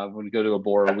 I'm going to go to a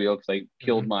Bora wheel because I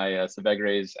killed my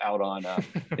Sevegres out on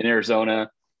in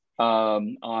Arizona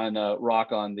on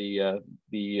rock on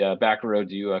the back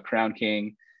road to Crown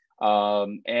King.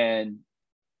 And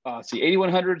see,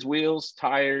 8100s, wheels,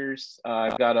 tires.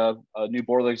 I've got a new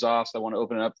Borla exhaust. I want to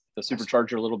open up the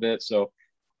supercharger a little bit, so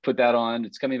put that on.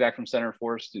 It's coming back from Center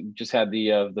Force. Just had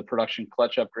the production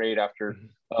clutch upgrade after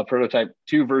prototype,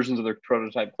 2 versions of their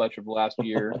prototype clutch of the last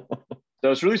year.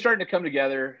 So it's really starting to come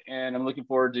together, and I'm looking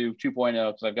forward to 2.0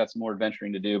 because I've got some more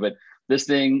adventuring to do. But this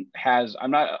thing has,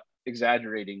 I'm not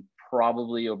exaggerating,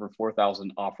 probably over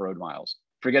 4,000 off-road miles.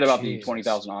 Forget about the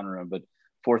 20,000 on road, but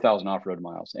 4,000 off-road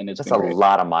miles. And that's a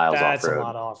lot of miles off-road. That's a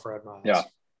lot of off-road miles. Yeah.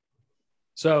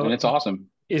 So, and it's awesome.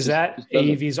 Is that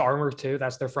AEV's armor too?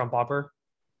 That's their front bumper?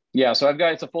 Yeah, so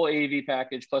it's a full AEV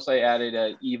package. Plus, I added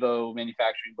Evo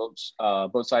manufacturing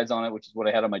both sides on it, which is what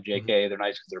I had on my JK. They're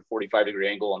nice because they're 45-degree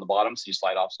angle on the bottom, so you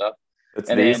slide off stuff.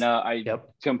 Then I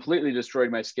completely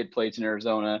destroyed my skid plates in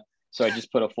Arizona, so I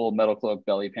just put a full Metal Cloak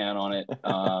belly pan on it,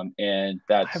 and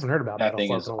I haven't heard about that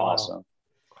thing. Is awesome.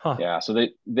 Huh. Yeah, so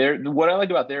they're what I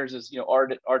like about theirs is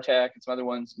Artec and some other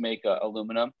ones make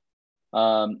aluminum,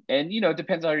 and it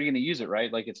depends on how you're going to use it, right?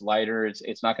 Like it's lighter,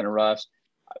 it's not going to rust.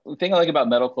 The thing I like about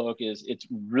Metal Cloak is it's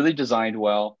really designed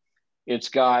well. It's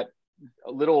got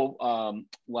a little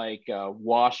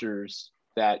washers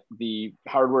that the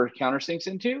hardware countersinks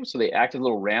into. So they act as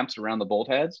little ramps around the bolt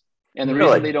heads. And the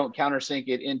reason they don't countersink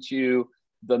it into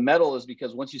the metal is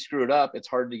because once you screw it up, it's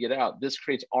hard to get out. This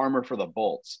creates armor for the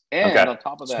bolts. And on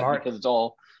top of that, because it's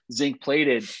all zinc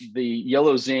plated, the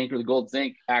yellow zinc or the gold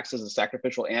zinc acts as a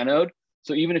sacrificial anode.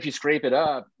 So even if you scrape it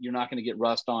up, you're not going to get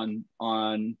rust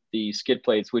on the skid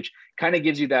plates, which kind of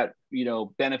gives you that,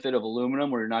 benefit of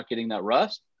aluminum where you're not getting that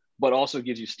rust, but also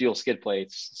gives you steel skid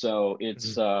plates. So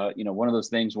it's, one of those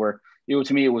things where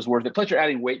to me, it was worth it. Plus you're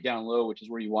adding weight down low, which is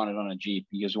where you want it on a Jeep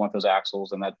because you want those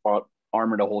axles and that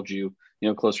armor to hold you,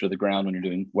 closer to the ground when you're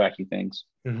doing wacky things.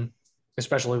 Mm-hmm.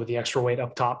 Especially with the extra weight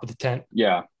up top with the tent.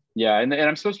 Yeah. Yeah. And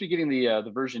I'm supposed to be getting the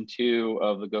version 2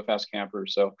 of the Go Fast camper.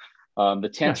 So the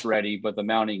tent's ready, but the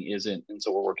mounting isn't. And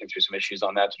so we're working through some issues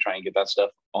on that to try and get that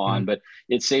stuff on, but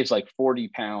it saves like 40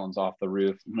 pounds off the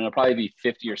roof. And it'll probably be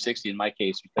 50 or 60 in my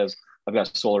case, because I've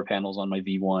got solar panels on my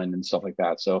V1 and stuff like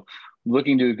that. So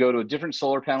looking to go to a different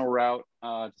solar panel route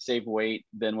to save weight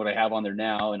than what I have on there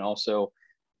now. And also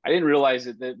I didn't realize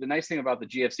that the nice thing about the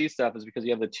GFC stuff is because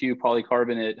you have the 2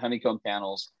 polycarbonate honeycomb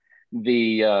panels,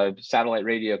 the satellite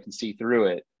radio can see through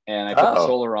it. And I put the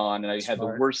solar on and I had the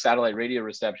worst satellite radio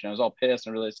reception. I was all pissed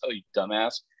and realized, you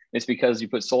dumbass. It's because you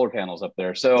put solar panels up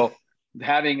there. So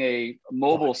having a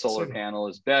mobile solar panel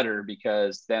is better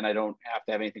because then I don't have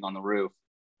to have anything on the roof.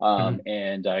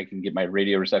 And I can get my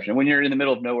radio reception. When you're in the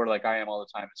middle of nowhere, like I am all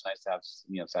the time, it's nice to have,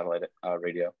 satellite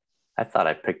radio. I thought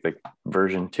I picked the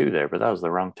version 2 there, but that was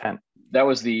the wrong tent. That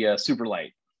was the super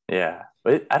light. Yeah.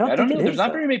 But I don't know. There's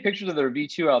not very many pictures of their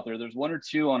V2 out there. There's 1 or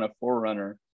 2 on a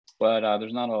 4Runner. But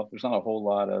there's not a whole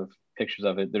lot of pictures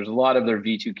of it. There's a lot of their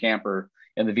V2 camper,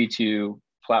 and the V2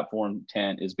 platform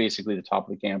tent is basically the top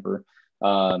of the camper.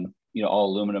 All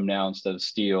aluminum now instead of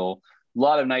steel. A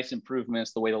lot of nice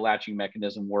improvements. The way the latching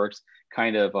mechanism works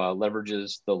kind of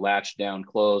leverages the latch down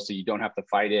close, so you don't have to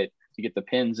fight it to get the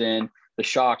pins in. The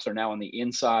shocks are now on the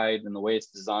inside, and the way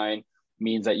it's designed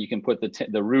means that you can put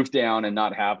the roof down and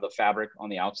not have the fabric on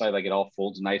the outside. Like it all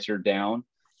folds nicer down.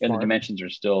 And the dimensions are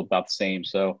still about the same.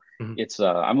 So it's,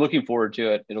 I'm looking forward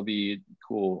to it. It'll be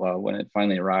cool when it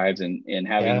finally arrives and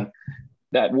having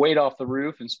that weight off the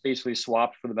roof and basically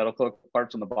swapped for the Metal Cloak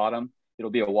parts on the bottom. It'll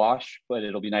be a wash, but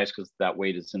it'll be nice because that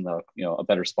weight is in the, a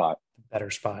better spot.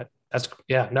 It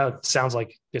sounds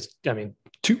like it's,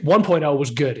 1.0 was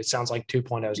good. It sounds like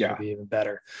 2.0 is going to be even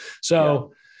better.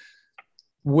 So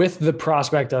with the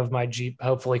prospect of my Jeep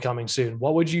hopefully coming soon,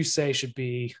 what would you say should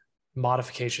be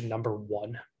modification number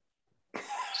 1?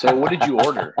 So what did you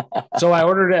order? So I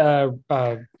ordered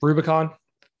a Rubicon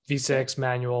V6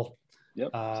 manual. Yep,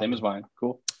 same as mine.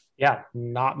 Cool. Yeah,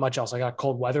 not much else. I got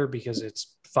cold weather because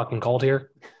it's fucking cold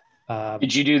here.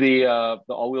 Did you do the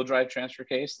all-wheel drive transfer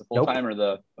case, the full-time or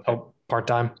the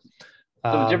part-time?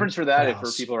 So the difference for that, if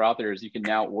for people who are out there, is you can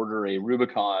now order a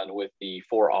Rubicon with the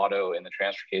 4 auto and the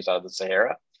transfer case out of the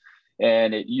Sahara,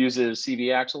 and it uses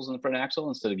CV axles in the front axle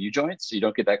instead of U joints, so you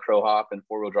don't get that crow hop and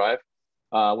 4-wheel drive.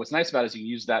 What's nice about it is you can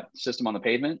use that system on the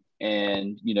pavement,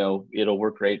 and it'll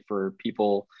work great for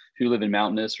people who live in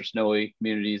mountainous or snowy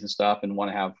communities and stuff and want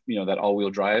to have that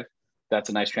all-wheel drive. That's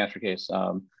a nice transfer case.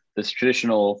 This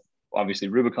traditional, obviously,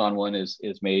 Rubicon one is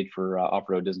made for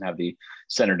off-road, doesn't have the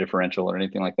center differential or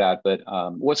anything like that. But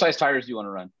what size tires do you want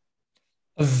to run?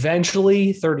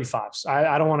 Eventually 35s.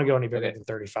 I don't want to go any bigger than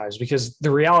 35s, because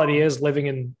the reality is, living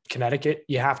in Connecticut,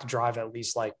 you have to drive at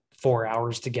least like 4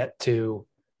 hours to get to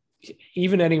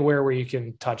even anywhere where you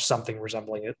can touch something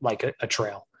resembling it, like a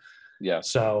trail. Yeah.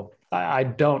 So I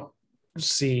don't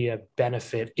see a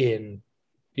benefit in,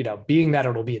 being that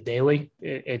it'll be a daily.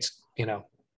 It's,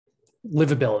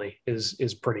 livability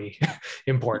is pretty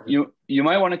important. You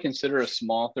might want to consider a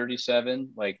small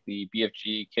 37, like the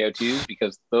BFG KO2s,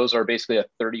 because those are basically a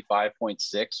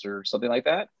 35.6 or something like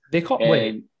that. They call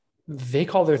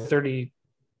their 30.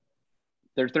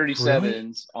 Their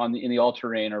 37s really? In the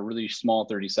all-terrain are really small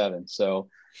 37s. So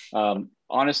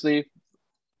honestly,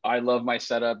 I love my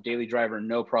setup. Daily driver,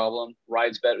 no problem.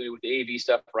 Rides better with the AV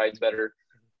stuff. Rides better.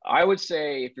 I would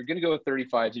say if you're going to go with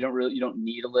 35s, you don't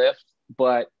need a lift,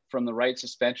 but from the right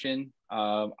suspension,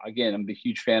 again, I'm a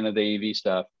huge fan of the AV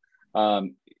stuff.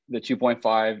 The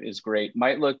 2.5 is great.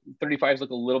 35s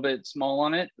look a little bit small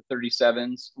on it. The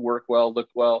 37s work well,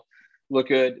 look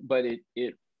good, but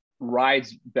it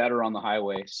rides better on the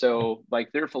highway. So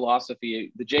like their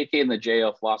philosophy, the JK and the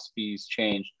JL philosophies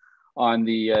changed. On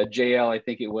the JL, I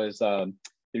think it was they're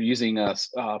using a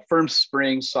firm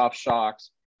spring, soft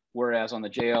shocks, whereas on the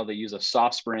JL they use a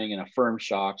soft spring and a firm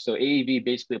shock. So AEV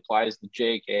basically applies the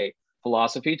JK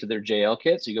philosophy to their JL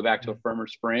kit. So you go back to a firmer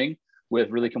spring with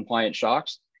really compliant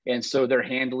shocks, and so their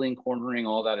handling, cornering,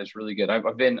 all that is really good.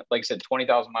 I've been, like I said,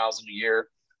 20,000 miles in a year.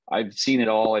 I've seen it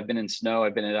all. I've been in snow.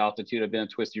 I've been at altitude. I've been on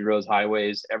twisty roads,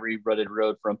 highways, every rutted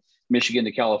road from Michigan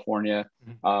to California.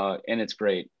 And it's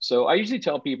great. So I usually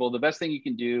tell people the best thing you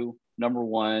can do, number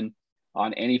one,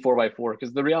 on any 4x4,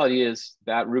 because the reality is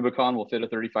that Rubicon will fit a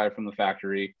 35 from the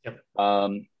factory. Yep.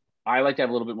 I like to have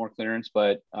a little bit more clearance,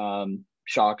 but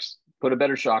shocks, put a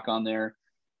better shock on there. If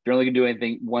you're only going to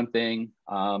do one thing,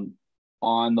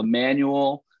 on the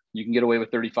manual, you can get away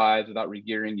with 35s without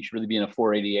regearing. You should really be in a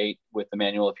 488 with the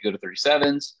manual if you go to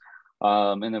 37s.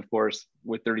 And of course,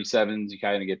 with 37s, you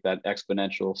kind of get that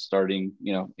exponential starting,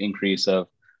 increase of,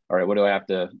 all right, what do I have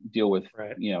to deal with?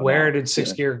 Right. Where did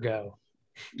 6th gear go?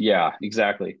 Yeah,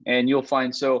 exactly. And you'll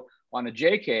find, so on a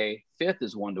JK, 5th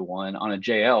is 1-to-1. On a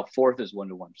JL, 4th is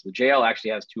 1-to-1. So the JL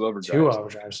actually has 2 overdrives. 2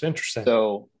 overdrives. Interesting.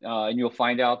 So, and you'll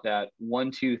find out that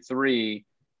 1, 2, 3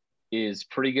 is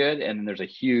pretty good, and then there's a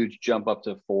huge jump up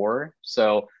to 4.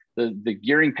 So the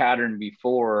gearing pattern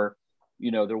before,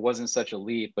 there wasn't such a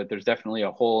leap, but there's definitely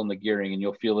a hole in the gearing, and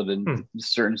you'll feel it in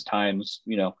certain times.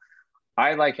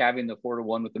 I like having the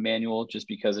 4-to-1 with the manual just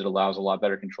because it allows a lot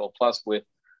better control. Plus, with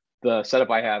the setup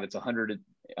I have, it's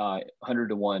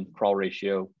 100-to-1 crawl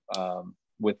ratio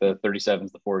with the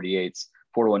 37s, the 488s,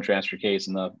 4-to-1 transfer case,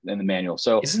 and the manual.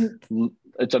 So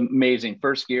it's amazing.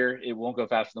 First gear, it won't go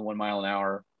faster than 1 mile an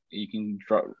hour. You can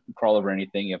crawl over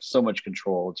anything. You have so much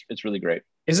control. It's really great.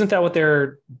 Isn't that what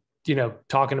they're,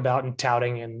 talking about and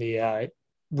touting in the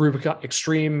Rubicon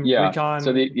Extreme Recon?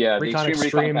 So the Extreme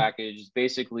Recon package is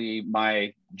basically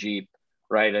my Jeep,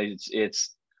 right?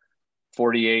 It's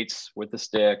 48s with the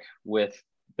stick.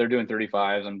 They're doing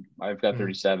 35s, and I've got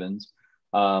 37s.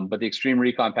 But the Extreme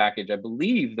Recon package, I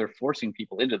believe they're forcing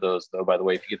people into those, though. By the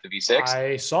way, if you get the V6,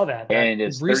 I saw that and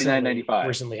it's $39.95.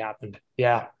 Recently happened.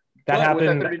 Yeah. That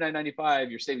happened. With that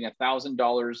 $39.95, you're saving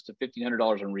 $1,000 to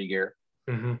 $1,500 on regear.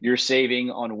 You're saving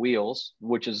on wheels,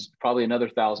 which is probably another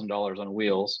 $1,000 on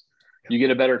wheels. You get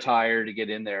a better tire to get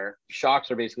in there.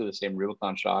 Shocks are basically the same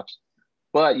Rubicon shocks,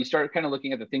 but you start kind of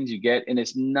looking at the things you get, and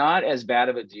it's not as bad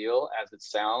of a deal as it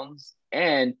sounds.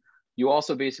 And you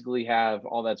also basically have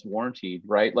all that's warranted,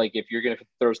 right? Like if you're going to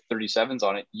throw 37s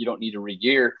on it, you don't need to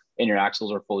regear, and your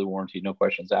axles are fully warranted, no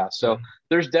questions asked. So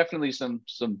there's definitely some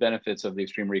benefits of the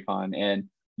Extreme Recon. And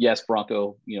yes,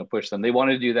 Bronco, pushed them. They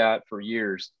wanted to do that for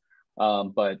years.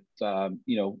 But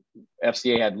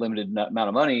FCA had limited amount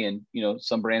of money, and,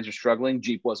 some brands are struggling.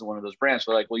 Jeep wasn't one of those brands.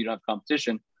 So like, well, you don't have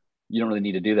competition. You don't really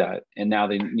need to do that. And now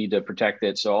they need to protect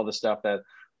it. So all the stuff that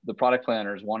the product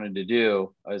planners wanted to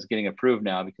do is getting approved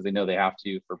now because they know they have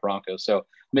to for Bronco. So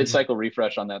mid-cycle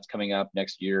refresh on that's coming up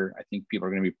next year. I think people are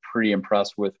going to be pretty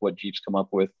impressed with what Jeep's come up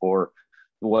with for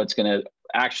what's going to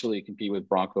actually compete with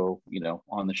Bronco,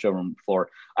 on the showroom floor.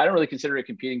 I don't really consider it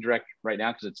competing direct right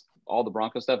now because it's all the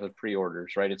Bronco stuff is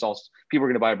pre-orders, right? It's all people are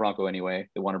going to buy a Bronco anyway.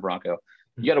 They want a Bronco.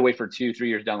 You got to wait for 2-3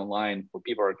 years down the line where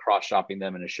people are cross shopping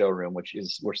them in a showroom,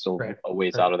 we're still a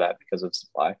ways out of that because of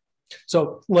supply.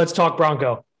 So let's talk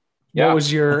Bronco. Yeah. What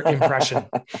was your impression?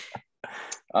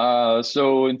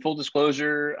 So in full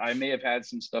disclosure, I may have had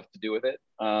some stuff to do with it.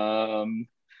 I'm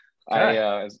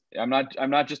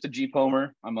not just a Jeep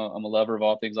homer. I'm a lover of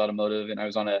all things automotive, and I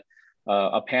was on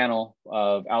a panel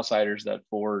of outsiders that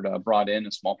Ford brought in,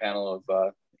 a small panel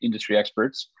of industry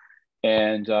experts,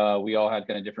 and we all had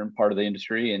kind of different part of the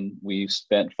industry, and we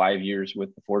spent 5 years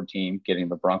with the Ford team getting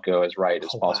the Bronco as right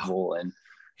as possible. Wow.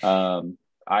 And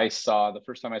the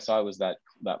first time I saw it was that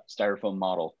styrofoam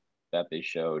model that they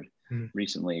showed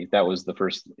recently. That was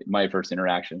my first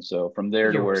interaction. So from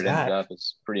there to where it ended up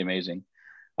is pretty amazing.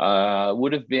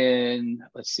 Would have been,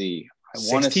 let's see, I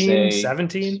want to say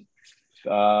 17,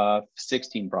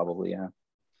 16 probably. Yeah.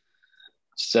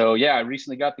 So yeah, I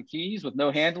recently got the keys with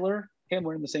no handler. Hey, I'm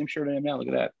wearing the same shirt I am now. Look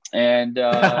at that. And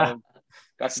got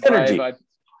to drive.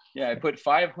 I put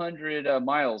 500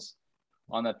 miles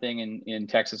on that thing in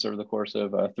Texas over the course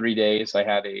of 3 days. I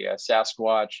had a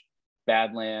Sasquatch,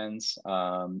 Badlands,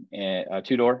 and a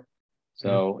 2-door.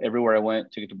 So everywhere I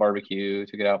went, took it to barbecue,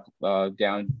 took it out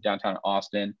downtown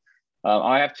Austin.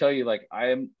 I have to tell you, like, I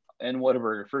am in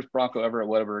Whataburger, first Bronco ever at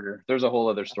Whataburger. There's a whole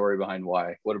other story behind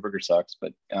why Whataburger sucks,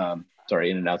 but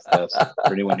sorry, In-N-Out's the best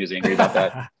for anyone who's angry about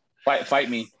that. Fight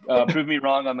me. Prove me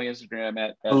wrong on my Instagram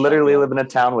at literally live in a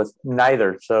town with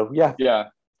neither. So yeah.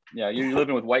 Yeah, you're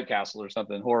living with White Castle or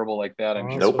something horrible like that. I'm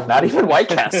sure. Nope, not even White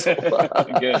Castle.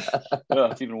 Good. Oh,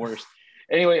 it's even worse.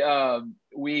 Anyway,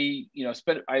 we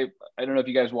spent. I don't know if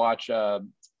you guys watch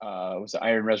was the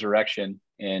Iron Resurrection,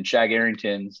 and Shag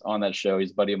Arrington's on that show.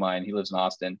 He's a buddy of mine. He lives in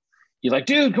Austin. He's like,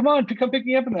 dude, come on, come pick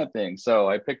me up in that thing. So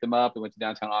I picked him up and went to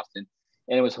downtown Austin,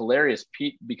 and it was hilarious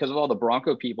because of all the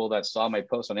Bronco people that saw my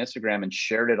post on Instagram and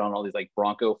shared it on all these like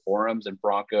Bronco forums and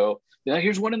Bronco.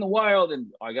 Here's one in the wild, and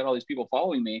I got all these people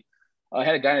following me. I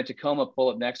had a guy in Tacoma pull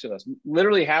up next to us,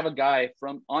 literally have a guy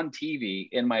from on TV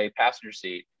in my passenger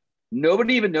seat.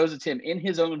 Nobody even knows it's him in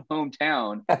his own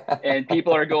hometown. And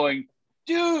people are going,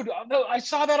 dude, I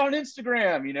saw that on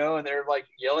Instagram, and they're like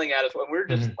yelling at us when we're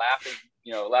just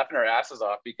laughing our asses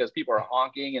off because people are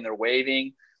honking and they're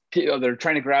waving. They're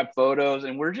trying to grab photos,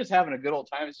 and we're just having a good old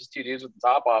time. It's just two dudes with the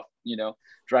top off,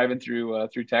 driving through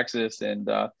Texas, and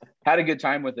had a good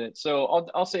time with it. So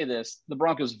I'll say this: the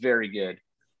Bronco's very good.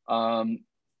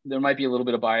 There might be a little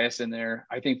bit of bias in there.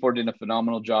 I think Ford did a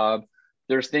phenomenal job.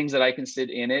 There's things that I can sit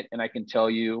in it and I can tell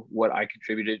you what I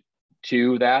contributed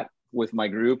to that with my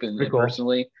group and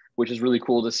personally, which is really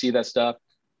cool to see that stuff.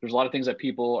 There's a lot of things that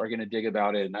people are going to dig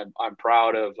about it. And I'm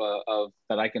proud of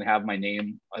that I can have my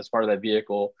name as part of that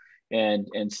vehicle and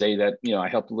say that, I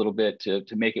helped a little bit to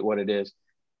make it what it is.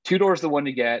 2-door's the one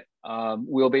to get.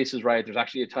 Wheelbase is right. There's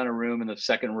actually a ton of room in the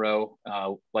second row,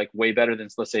 like way better than,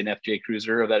 let's say, an FJ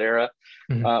Cruiser of that era,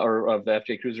 or of the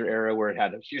FJ Cruiser era where it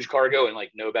had a huge cargo and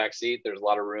like no back seat. There's a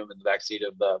lot of room in the back seat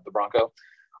of the Bronco.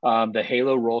 The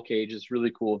Halo roll cage is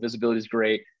really cool. Visibility is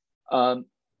great.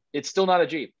 It's still not a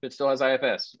Jeep. It still has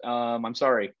IFS. I'm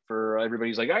sorry for everybody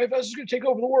who's like, IFS is going to take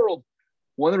over the world.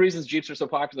 One of the reasons Jeeps are so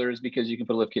popular is because you can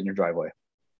put a lift kit in your driveway.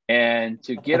 And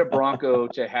to get a Bronco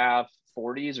to have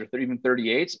 40s or even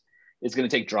 38s, it's going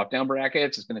to take drop down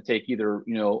brackets. It's going to take either,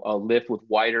 a lift with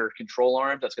wider control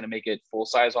arms. That's going to make it full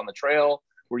size on the trail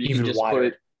where you can just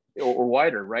wider. Put or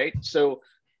wider. Right. So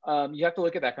you have to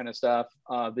look at that kind of stuff.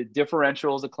 The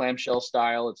differential is a clamshell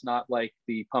style. It's not like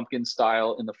the pumpkin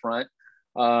style in the front.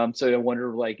 So I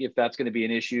wonder if that's going to be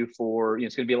an issue for,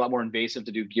 it's going to be a lot more invasive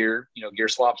to do gear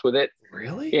swaps with it.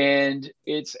 Really? And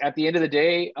it's at the end of the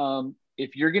day,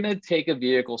 if you're going to take a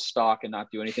vehicle stock and not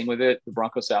do anything with it, the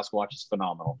Bronco Sasquatch is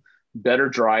phenomenal. Better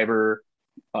driver,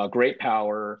 great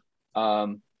power.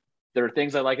 There are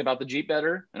things I like about the Jeep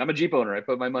better, and I'm a Jeep owner. I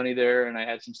put my money there, and I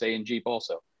had some say in Jeep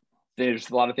also. There's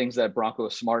a lot of things that Bronco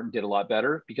is smart and did a lot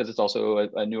better because it's also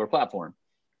a newer platform.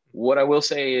 What I will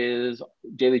say is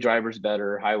daily driver's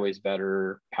better, highway's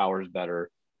better, power's better.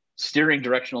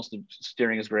 Directional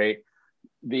steering is great.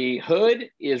 The hood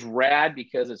is rad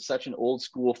because it's such an old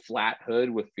school flat hood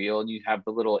with feel, and you have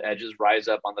the little edges rise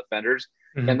up on the fenders.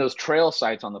 And those trail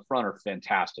sights on the front are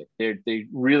fantastic. They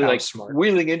really smart.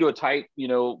 Wheeling into a tight,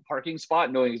 parking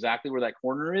spot, knowing exactly where that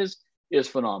corner is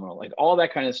phenomenal. Like all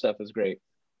that kind of stuff is great.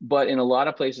 But in a lot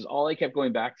of places, all I kept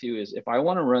going back to is if I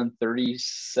want to run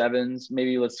 37s,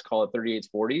 maybe let's call it 38s,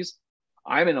 40s,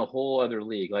 I'm in a whole other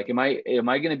league. Like, am I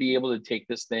going to be able to take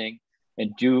this thing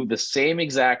and do the same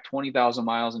exact 20,000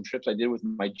 miles and trips I did with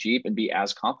my Jeep and be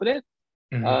as confident.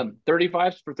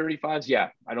 35s for 35s. Yeah.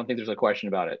 I don't think there's a question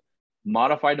about it.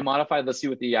 Modified to modified. Let's see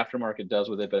what the aftermarket does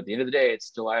with it. But at the end of the day, it's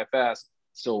still IFS,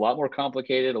 still a lot more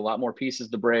complicated, a lot more pieces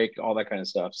to break, all that kind of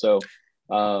stuff. So,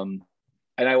 and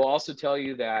I will also tell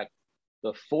you that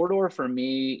the four-door for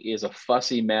me is a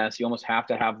fussy mess. You almost have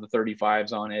to have the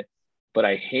 35s on it, but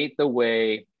I hate the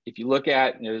way, if you look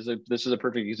at, this is a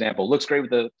perfect example. It looks great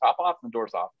with the top off and the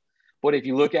doors off. But if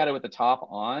you look at it with the top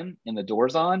on and the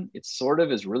doors on, it sort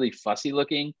of is really fussy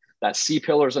looking. That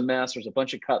C-pillar is a mess. There's a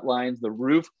bunch of cut lines. The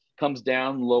roof comes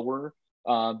down lower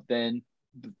than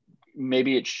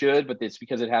maybe it should, but it's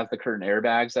because it has the curtain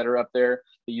airbags that are up there.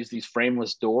 They use these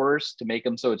frameless doors to make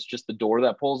them so it's just the door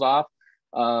that pulls off.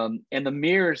 And the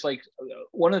mirrors, like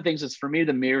one of the things is, for me,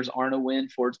 the mirrors aren't a win.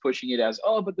 Ford's pushing it as,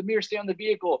 oh, but the mirrors stay on the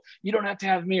vehicle. You don't have to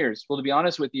have mirrors. Well, to be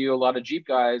honest with you, a lot of Jeep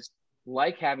guys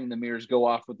like having the mirrors go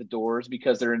off with the doors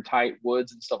because they're in tight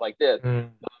woods and stuff like that.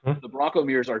 The Bronco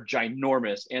mirrors are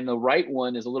ginormous, and the right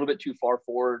one is a little bit too far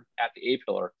forward at the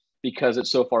A-pillar because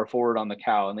it's so far forward on the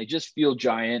cowl, and they just feel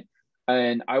giant.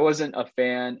 And I wasn't a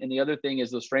fan. And the other thing is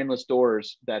those frameless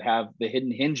doors that have the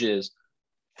hidden hinges.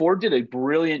 Ford did a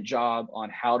brilliant job on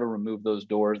how to remove those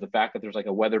doors. The fact that there's like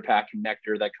a weather pack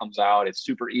connector that comes out, it's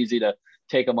super easy to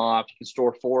take them off. You can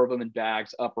store 4 of them in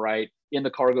bags upright in the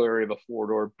cargo area of a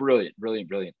four-door. Brilliant, brilliant,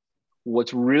 brilliant.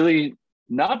 What's really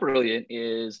not brilliant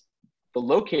is the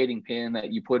locating pin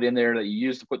that you put in there that you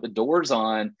use to put the doors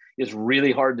on is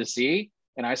really hard to see.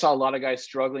 And I saw a lot of guys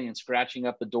struggling and scratching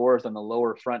up the doors on the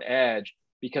lower front edge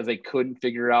because they couldn't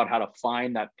figure out how to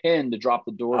find that pin to drop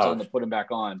the doors on to put them back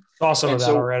on. Awesome of that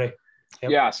already.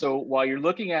 Yep. Yeah. So while you're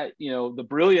looking at, the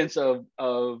brilliance of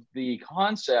the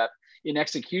concept in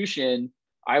execution,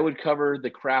 I would cover the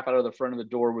crap out of the front of the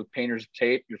door with painter's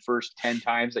tape your first 10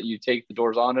 times that you take the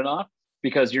doors on and off,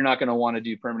 because you're not going to want to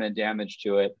do permanent damage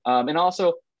to it. And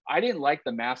also, I didn't like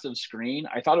the massive screen.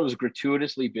 I thought it was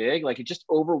gratuitously big. Like, it just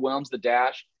overwhelms the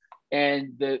dash.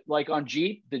 And like on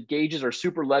Jeep, the gauges are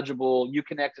super legible.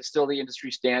 Uconnect is still the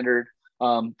industry standard.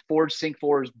 Ford Sync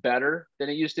 4 is better than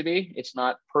it used to be. It's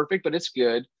not perfect, but it's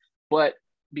good. But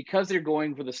because they're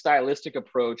going for the stylistic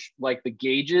approach, like the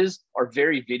gauges are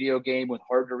very video game with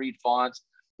hard to read fonts.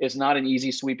 It's not an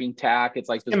easy sweeping tack. It's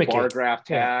like this bar graph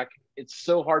tack. Yeah. It's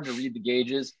so hard to read the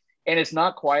gauges. And it's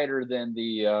not quieter than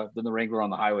the Wrangler on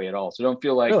the highway at all. So don't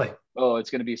feel like, oh, it's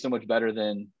going to be so much better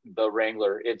than the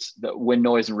Wrangler. It's the wind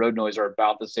noise and road noise are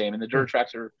about the same. And the dirt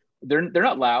tracks they're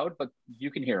not loud, but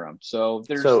you can hear them. So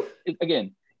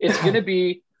again, it's going to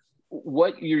be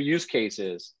what your use case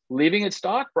is. Leaving it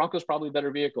stock, Bronco's probably a better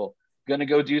vehicle. Going to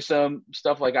go do some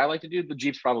stuff like I like to do, the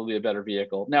Jeep's probably a better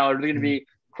vehicle. Now, are there going to be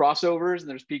crossovers and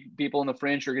there's people in the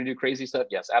fringe who are going to do crazy stuff?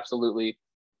 Yes, absolutely.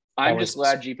 I'm just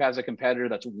glad Jeep has a competitor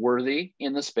that's worthy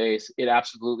in the space. It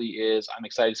absolutely is. I'm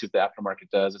excited to see what the aftermarket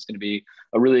does. It's going to be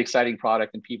a really exciting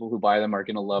product, and people who buy them are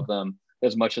going to love them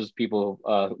as much as people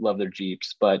love their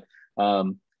Jeeps. But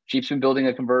Jeep's been building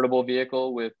a convertible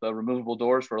vehicle with removable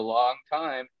doors for a long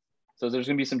time. So there's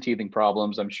going to be some teething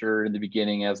problems, I'm sure, in the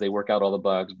beginning as they work out all the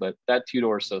bugs. But that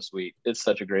 2-door is so sweet. It's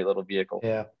such a great little vehicle.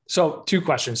 Yeah. So 2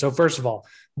 questions. So first of all,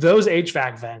 those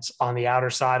HVAC vents on the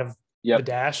outer side of the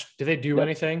dash, do they do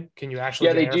anything? Can you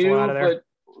actually get airflow out of there? But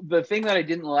the thing that I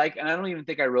didn't like, and I don't even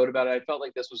think I wrote about it, I felt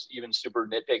like this was even super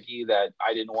nitpicky that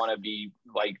I didn't want to be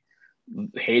like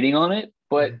hating on it.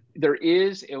 But there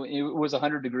is, it was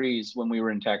 100 degrees when we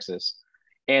were in Texas.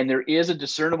 And there is a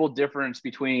discernible difference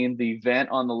between the vent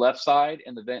on the left side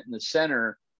and the vent in the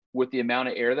center with the amount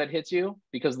of air that hits you,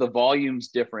 because the volume's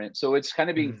different. So it's kind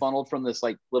of being funneled from this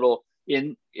like little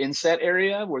inset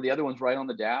area where the other one's right on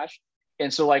the dash.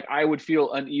 And so like I would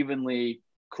feel unevenly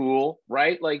cool,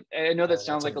 right? Like I know that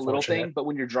sounds like a little thing, but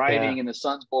when you're driving and the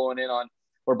sun's blowing in on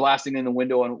or blasting in the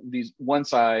window on these one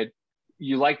side,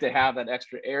 you like to have that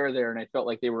extra air there. And I felt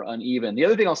like they were uneven. The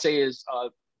other thing I'll say is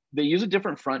they use a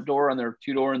different front door on their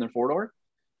 2-door and their 4-door,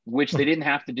 which they didn't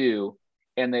have to do.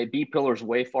 And the B-pillar's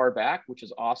way far back, which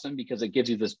is awesome because it gives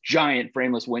you this giant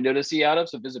frameless window to see out of.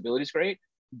 So visibility is great,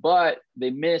 but they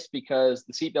missed because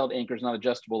the seatbelt anchor is not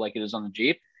adjustable like it is on the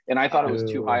Jeep. And I thought it was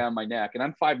too high on my neck. And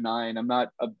I'm 5'9". I'm not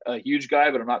a huge guy,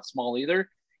 but I'm not small either.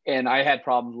 And I had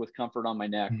problems with comfort on my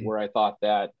neck where I thought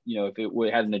that, if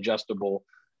it had an adjustable,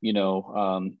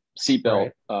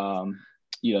 seatbelt,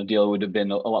 deal, it would have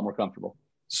been a lot more comfortable.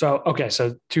 So, okay.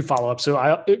 So 2 follow-ups.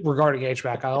 So regarding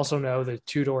HVAC, I also know the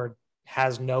 2-door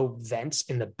has no vents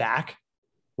in the back,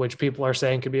 which people are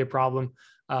saying could be a problem.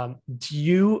 Do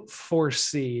you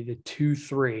foresee the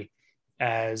 2.3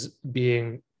 as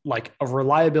being like a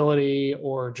reliability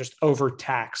or just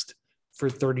overtaxed for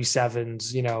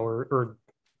 37s, or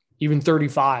even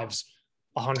 35s,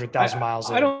 100,000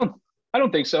 miles. I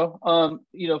don't think so.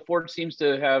 Ford seems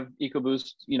to have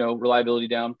EcoBoost, reliability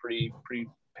down pretty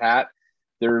pat.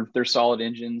 They're solid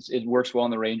engines. It works well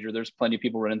on the Ranger. There's plenty of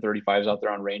people running 35s out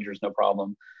there on Rangers, no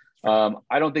problem.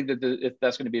 I don't think that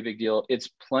that's going to be a big deal. It's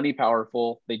plenty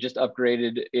powerful. They just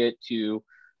upgraded it to,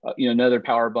 another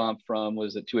power bump from,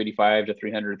 was it 285 to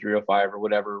 300, 305 or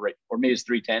whatever, right? Or maybe it's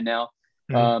 310 now.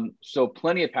 Mm-hmm. So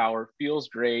plenty of power, feels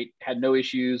great. Had no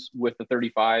issues with the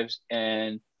 35s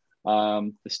and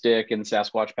the stick and the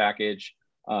Sasquatch package.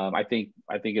 I think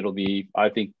the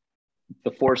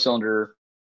 4-cylinder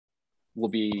will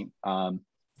be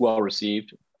well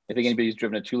received. I think anybody who's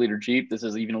driven a 2-liter Jeep, this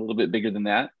is even a little bit bigger than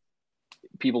that.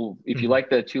 People, if you like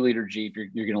the 2-liter Jeep,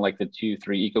 you're going to like the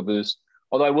 2.3 EcoBoost.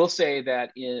 Although I will say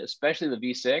that especially the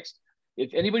V6,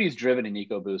 if anybody's driven an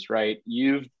EcoBoost, right,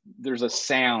 there's a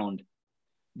sound.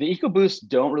 The EcoBoosts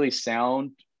don't really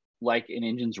sound like an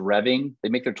engine's revving. They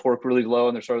make their torque really low,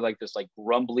 and they're sort of like this like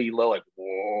grumbly low, like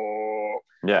whoa.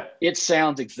 Yeah. It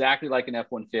sounds exactly like an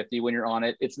F-150 when you're on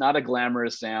it. It's not a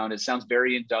glamorous sound. It sounds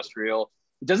very industrial.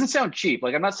 It doesn't sound cheap.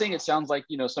 Like, I'm not saying it sounds like,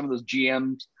 some of those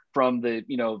GMs from the,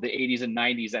 the 80s and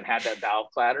 90s that had that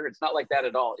valve clatter. It's not like that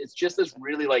at all. It's just this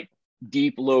really like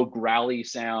deep, low, growly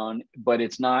sound, but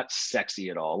it's not sexy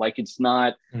at all. Like, it's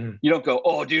not, you don't go,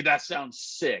 oh dude, that sounds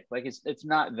sick. Like, it's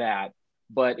not that.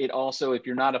 But it also, if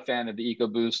you're not a fan of the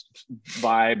EcoBoost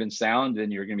vibe and sound,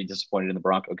 then you're going to be disappointed in the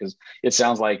Bronco, because it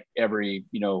sounds like every,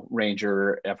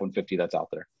 Ranger F-150 that's out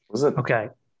there. Okay.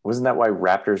 Wasn't that why isn't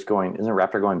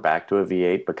Raptor going back to a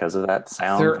V8 because of that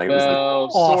sound? Sort of.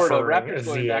 Raptor's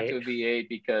going back to a V8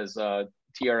 because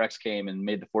TRX came and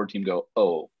made the Ford team go,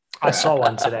 oh. Crap. I saw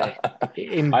one today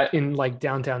in like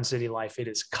downtown city life. It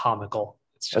is comical.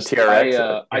 It's just a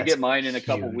TRX. I get mine in a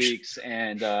couple weeks,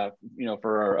 and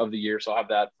for of the year, so I'll have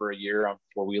that for a year on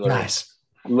 4-wheeler. Nice.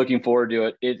 I'm looking forward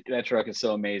to it. That truck is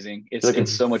so amazing.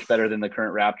 It's so much better than the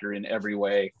current Raptor in every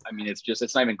way. I mean,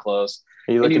 it's not even close.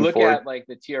 And you look at like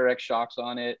the TRX shocks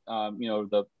on it,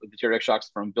 the TRX shocks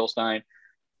from Bilstein,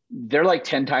 they're like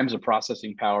 10 times the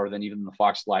processing power than even the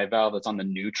Fox Live valve that's on the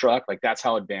new truck. Like, that's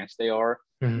how advanced they are.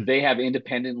 Mm-hmm. They have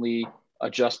independently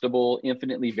adjustable,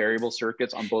 infinitely variable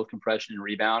circuits on both compression and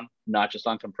rebound, not just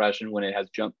on compression when it has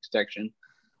jump detection.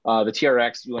 The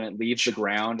TRX, when it leaves the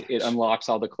ground, it unlocks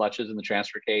all the clutches in the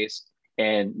transfer case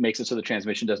and makes it so the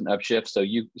transmission doesn't upshift.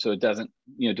 So it doesn't,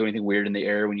 do anything weird in the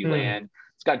air when you land.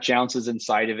 It's got jounces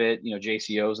inside of it,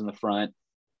 JCOs in the front.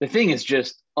 The thing is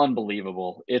just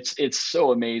unbelievable. It's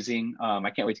so amazing. I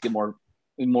can't wait to get more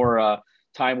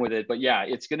time with it, but yeah,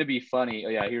 it's going to be funny. Oh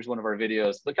yeah, here's one of our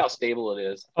videos. Look how stable it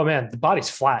is. Oh man, the body's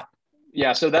flat.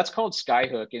 Yeah, so that's called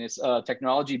Skyhook, and it's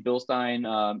technology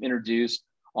Bilstein introduced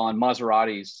on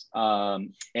Maseratis.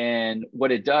 And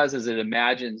what it does is it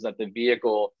imagines that the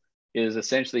vehicle is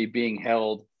essentially being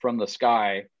held from the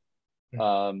sky,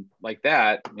 like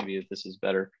that. Maybe if this is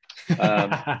better,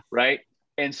 right?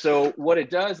 And so what it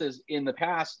does is, in the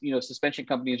past, suspension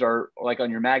companies are like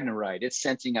on your Magna ride. It's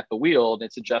sensing at the wheel and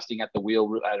it's adjusting at the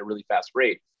wheel at a really fast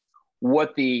rate.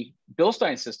 What the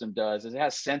Bilstein system does is it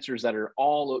has sensors that are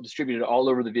all distributed all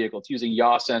over the vehicle. It's using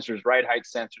yaw sensors, ride height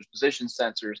sensors, position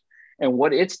sensors. And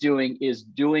what it's doing is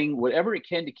doing whatever it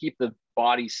can to keep the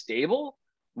body stable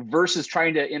versus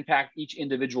trying to impact each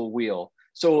individual wheel.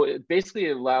 So it basically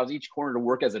allows each corner to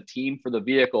work as a team for the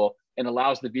vehicle and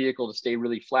allows the vehicle to stay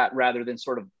really flat rather than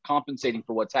sort of compensating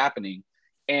for what's happening.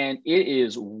 And it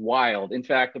is wild. In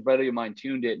fact, a buddy of mine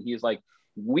tuned it and he's like,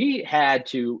 we had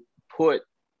to put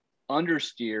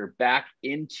understeer back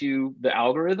into the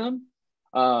algorithm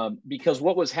because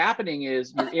what was happening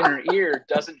is your inner ear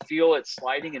doesn't feel it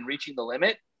sliding and reaching the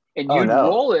limit. And you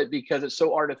roll it because it's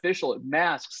so artificial. It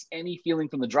masks any feeling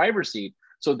from the driver's seat.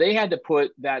 So they had to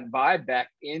put that vibe back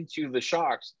into the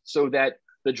shocks so that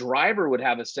the driver would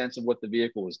have a sense of what the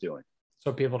vehicle was doing.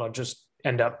 So people don't just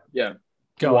end up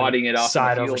wadding it off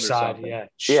side the field over or side. something. Yeah.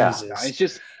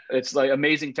 Jesus. It's like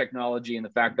amazing technology, and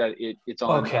the fact that it's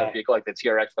on a vehicle like the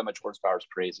TRX, that much horsepower is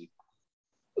crazy.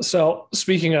 So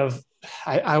speaking of,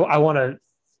 I want to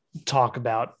talk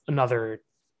about another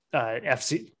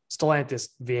FC Stellantis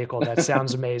vehicle that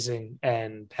sounds amazing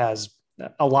and has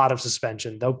a lot of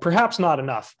suspension, though perhaps not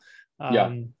enough.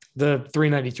 The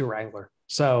 392 Wrangler.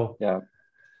 So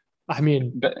I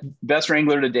mean, best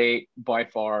Wrangler to date by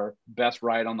far, best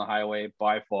ride on the highway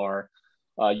by far.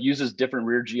 Uses different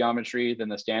rear geometry than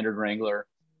the standard Wrangler.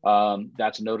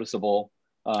 That's noticeable.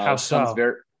 How so?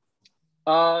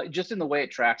 Just in the way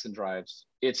it tracks and drives.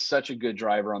 It's such a good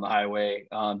driver on the highway.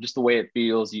 Just the way it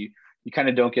feels, you kind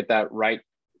of don't get that right,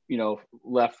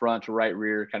 left front to right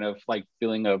rear, kind of like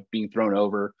feeling of being thrown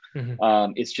over.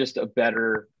 It's just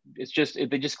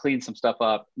they just cleaned some stuff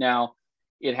up. Now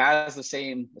it has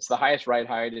it's the highest ride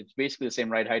height. It's basically the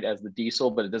same ride height as the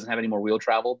diesel, but it doesn't have any more wheel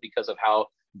travel because of how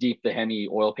deep the Hemi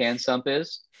oil pan sump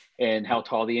is and how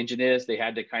tall the engine is. They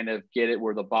had to kind of get it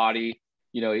where the body,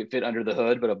 it fit under the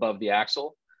hood, but above the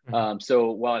axle.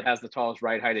 So while it has the tallest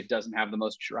ride height, it doesn't have the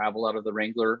most travel out of the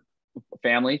Wrangler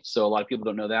family. So a lot of people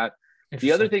don't know that.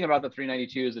 The other thing about the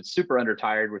 392 is it's super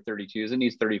undertired with 32s. It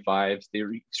needs 35s.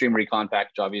 The Extreme Recon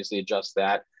package obviously adjusts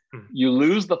that. You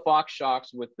lose the Fox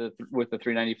shocks with the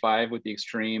 395 with the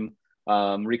Extreme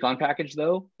Recon package,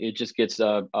 though. It just gets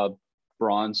a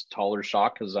bronze taller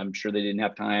shock because I'm sure they didn't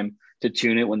have time to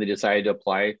tune it when they decided to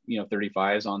apply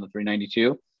 35s on the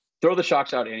 392. Throw the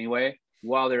shocks out anyway.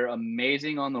 While they're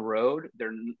amazing on the road,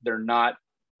 they're not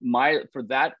for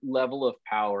that level of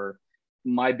power.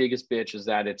 My biggest bitch is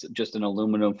that it's just an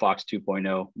aluminum Fox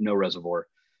 2.0, no reservoir.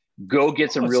 Go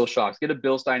get some real shocks. Get a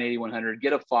Bilstein 8100,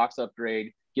 get a Fox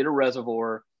upgrade, get a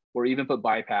reservoir, or even put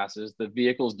bypasses. The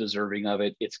vehicle's deserving of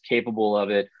it. It's capable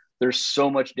of it. There's so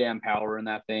much damn power in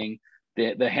that thing.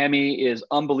 The Hemi is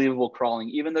unbelievable crawling,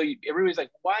 even though everybody's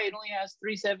like, why it only has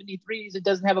 373s? It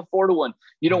doesn't have a 4-to-1.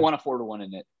 You don't want a 4-to-1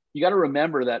 in it. You got to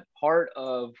remember that part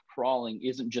of crawling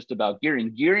isn't just about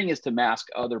gearing. Gearing is to mask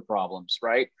other problems,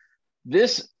 right?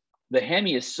 The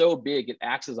Hemi is so big, it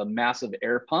acts as a massive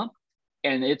air pump,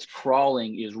 and its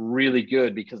crawling is really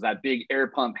good because that big air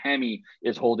pump Hemi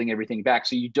is holding everything back.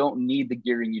 So you don't need the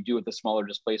gearing you do with the smaller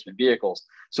displacement vehicles.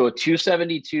 So a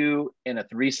 272 and a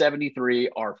 373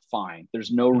 are fine.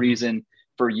 There's no reason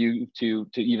for you to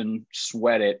even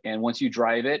sweat it. And once you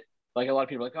drive it, like a lot of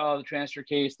people are like, oh, the transfer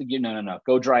case, the gear. No.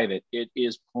 Go drive it. It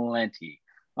is plenty.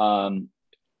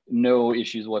 No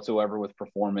issues whatsoever with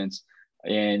performance.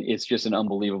 And it's just an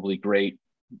unbelievably great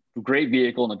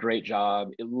vehicle and a great job.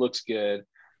 It looks good.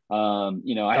 I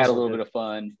had a little bit of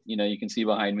fun. You can see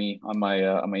behind me on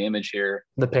my image here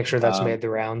the picture that's made the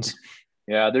rounds.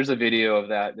 Yeah, there's a video of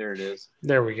that. There it is.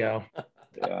 There we go.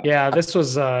 Yeah, this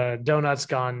was donuts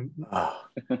gone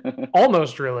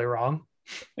almost really wrong.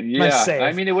 Yeah,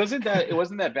 I mean, it wasn't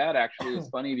that bad actually. It's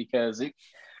funny because it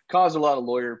caused a lot of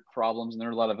lawyer problems, and there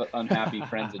were a lot of unhappy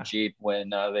friends at Jeep when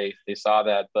they saw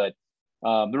that. But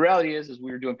the reality is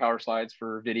we were doing power slides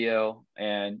for video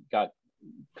and got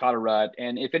caught a rut.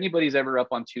 And if anybody's ever up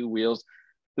on two wheels,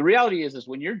 the reality is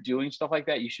when you're doing stuff like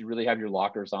that, you should really have your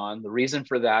lockers on. The reason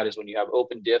for that is when you have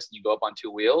open diffs and you go up on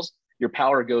two wheels, your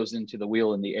power goes into the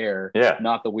wheel in the air,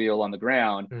 not the wheel on the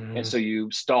ground. And so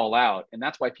you stall out, and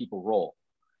that's why people roll.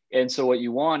 And so what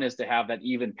you want is to have that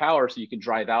even power so you can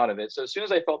drive out of it. So as soon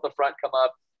as I felt the front come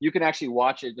up, you can actually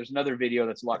watch it. There's another video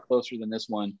that's a lot closer than this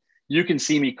one. You can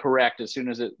see me correct as soon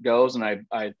as it goes, and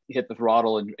I hit the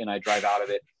throttle and I drive out of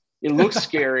it. It looks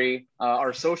scary.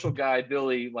 Our social guy,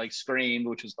 Billy, screamed,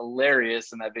 which was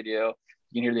hilarious in that video.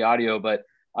 You can hear the audio, but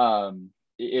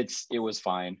it was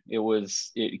fine.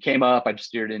 It came up, I just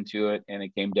steered into it, and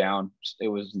it came down. It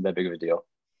wasn't that big of a deal.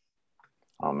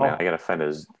 Oh man, I gotta find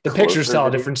his. The pictures tell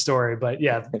a different story, but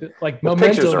yeah, momentum.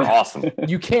 Pictures are awesome.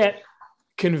 You can't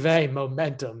convey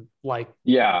momentum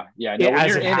yeah. No, when as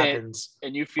you're it in happens, it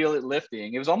and you feel it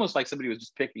lifting, it was almost like somebody was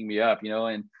just picking me up,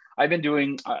 And I've been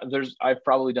doing. I've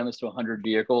probably done this to 100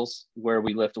 vehicles where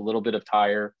we lift a little bit of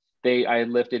tire. I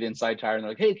lifted inside tire, and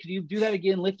they're like, "Hey, can you do that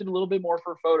again? Lift it a little bit more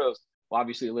for photos." Well,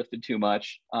 obviously, it lifted too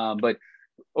much, but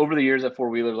over the years at Four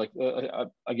Wheeler,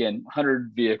 again,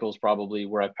 100 vehicles probably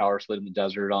where I power slid in the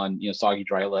desert on soggy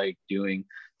dry leg, doing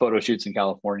photo shoots in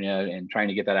California and trying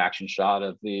to get that action shot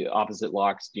of the opposite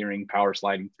lock steering power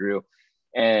sliding through.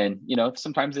 And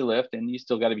sometimes they lift, and you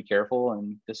still got to be careful.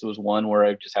 And this was one where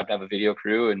I just have to have a video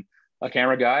crew and a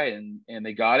camera guy, and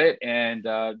they got it. And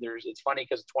it's funny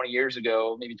because 20 years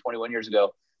ago, maybe 21 years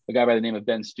ago, a guy by the name of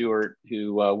Ben Stewart,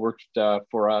 who worked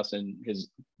for us and his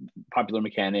Popular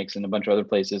Mechanics and a bunch of other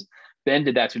places. Ben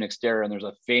did that to an Xterra, and there's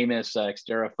a famous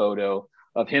Xterra photo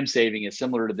of him saving it,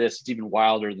 similar to this. It's even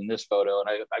wilder than this photo.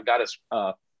 And I've got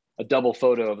a double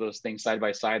photo of those things side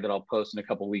by side that I'll post in a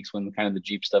couple of weeks when kind of the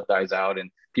Jeep stuff dies out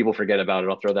and people forget about it.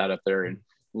 I'll throw that up there and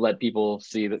let people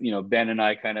see that, Ben and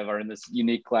I kind of are in this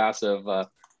unique class of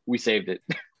we saved it.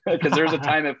 Because there's a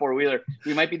time at Four Wheeler,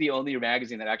 we might be the only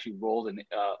magazine that actually rolled a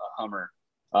Hummer.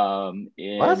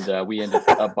 We ended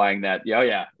up buying that.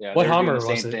 Yeah. What Hummer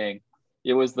was it? Thing.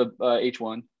 It was the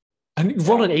H1. And you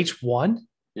rolled an H1?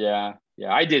 Yeah.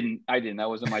 I didn't. That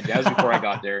wasn't my dad. That was before I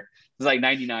got there. It was like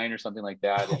 99 or something like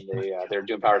that. And they were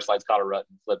doing power slides, caught a rut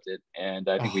and flipped it. And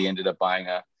I think we ended up buying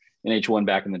an H1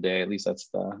 back in the day. At least that's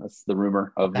the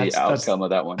rumor of the outcome of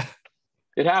that one.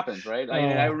 It happens, right?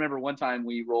 I remember one time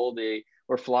we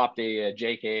flopped a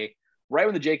JK right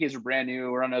when the JKs were brand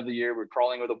new. We're on another year. We're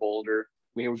crawling with a boulder.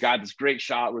 We got this great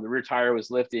shot where the rear tire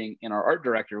was lifting and our art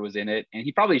director was in it. And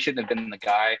he probably shouldn't have been the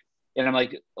guy. And I'm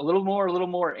like, a little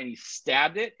more. And he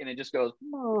stabbed it and it just goes,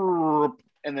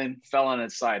 and then fell on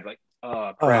its side. Like,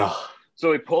 oh, crap.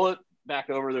 So we pull it back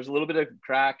over. There's a little bit of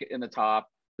crack in the top.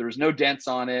 There was no dents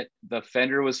on it. The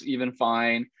fender was even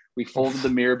fine. We folded the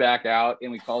mirror back out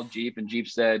and we called Jeep, and Jeep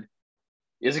said,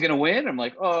 is it going to win? I'm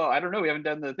like, oh, I don't know. We haven't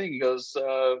done the thing. He goes,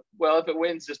 well, if it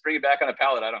wins, just bring it back on a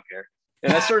pallet. I don't care.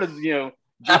 And that's sort of,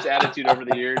 Jeep's attitude over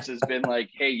the years has been like,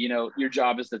 hey, your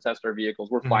job is to test our vehicles.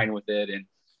 We're fine with it.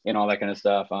 And all that kind of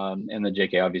stuff. And the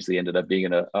JK obviously ended up being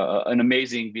an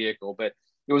amazing vehicle, but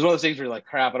it was one of those things where you're like,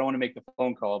 crap, I don't want to make the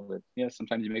phone call, but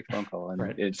sometimes you make the phone call, and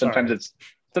right. Sometimes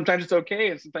it's okay.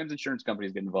 And sometimes insurance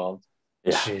companies get involved.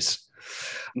 Yeah. Jeez.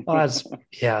 Well,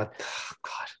 yeah.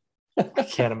 God, I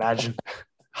can't imagine.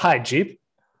 Hi, Jeep.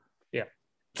 Yeah.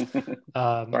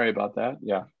 Sorry about that.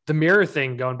 Yeah. The mirror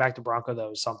thing, going back to Bronco,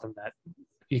 though, is something that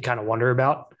you kind of wonder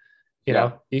about. You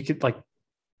know, you could the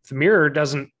mirror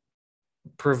doesn't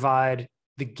provide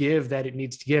the give that it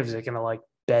needs to give. Is it going to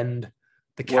bend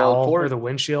the cowl or the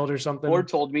windshield or something? Ford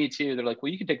told me too. They're like,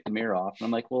 well, you can take the mirror off. And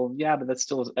I'm like, well, yeah, but that's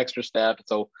still an extra step.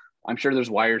 So I'm sure there's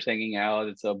wires hanging out.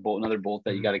 It's another bolt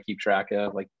that you got to keep track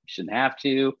of. Like, you shouldn't have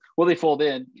to. Well, they fold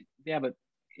in. Yeah, but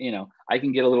I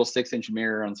can get a little 6-inch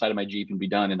mirror on the side of my Jeep and be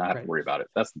done and not have to worry about it.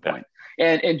 That's the point.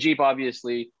 And Jeep,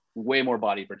 obviously, way more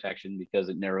body protection because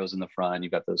it narrows in the front.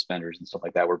 You've got those fenders and stuff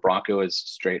like that, where Bronco is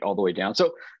straight all the way down.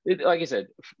 So like I said,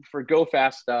 for go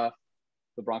fast stuff,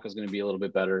 the Bronco is going to be a little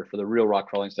bit better. For the real rock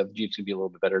crawling stuff, the Jeep's going to be a little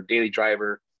bit better. Daily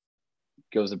driver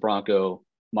goes the Bronco,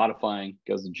 modifying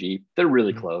goes the Jeep. They're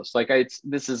really close.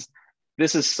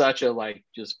 This is such a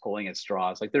just pulling at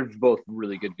straws. They're both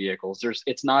really good vehicles.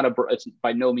 It's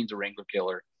by no means a Wrangler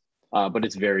killer. But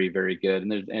it's very, very good.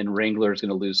 And Wrangler is going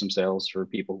to lose some sales for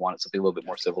people who want something a little bit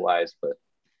more civilized. But,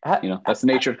 that's the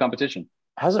nature of competition.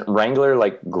 Hasn't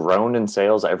Wrangler grown in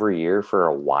sales every year for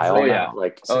a while? Oh, yeah.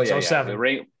 Since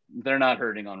 07. They're not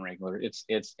hurting on Wrangler.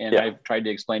 I've tried to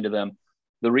explain to them,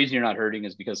 the reason you're not hurting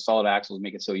is because solid axles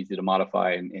make it so easy to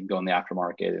modify and go in the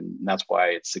aftermarket. And that's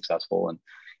why it's successful.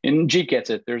 And Jeep gets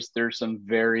it. There's some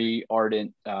very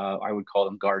ardent, I would call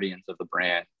them guardians of the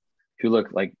brand, who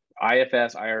look like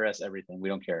IFS, IRS, everything. We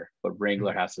don't care, but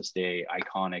Wrangler has to stay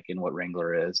iconic in what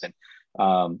Wrangler is. And,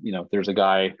 there's a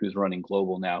guy who's running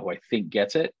global now who I think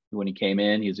gets it. When he came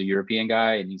in, he's a European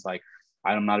guy, and he's like,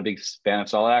 I'm not a big fan of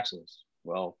solid axles.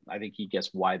 Well, I think he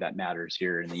gets why that matters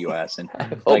here in the US. And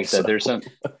like I said, there's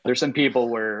some people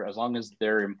where as long as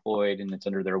they're employed and it's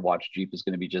under their watch, Jeep is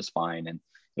going to be just fine. And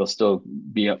it'll still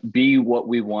be what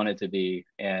we want it to be.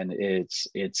 And it's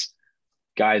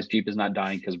guys, Jeep is not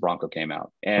dying because Bronco came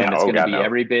out, and it's going to be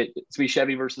every bit. It's going to be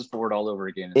Chevy versus Ford all over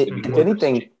again. If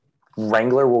anything,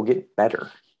 Wrangler will get better.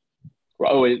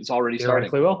 Oh, it's already starting.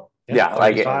 Well, yeah,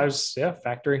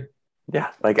 factory.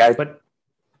 Yeah, but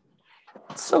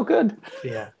it's so good.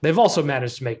 Yeah, they've also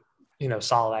managed to make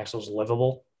solid axles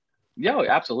livable. Yeah,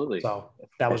 absolutely. So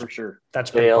that was for sure.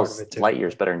 That's been part of it too. Light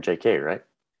years better than JK, right?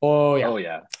 Oh yeah. Oh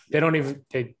yeah. They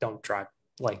don't drive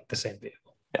like the same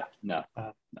vehicle. Yeah. No.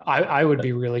 I would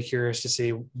be really curious to see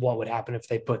what would happen if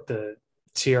they put the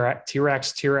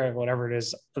T-Rex, whatever it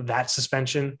is, that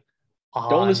suspension on.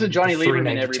 Don't listen to Johnny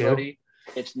Lieberman, everybody.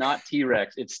 It's not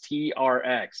T-Rex. It's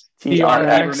TRX. Johnny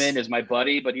Lieberman is my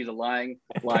buddy, but he's a liar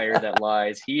that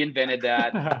lies. He invented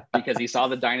that because he saw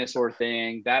the dinosaur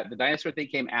thing. The dinosaur thing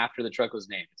came after the truck was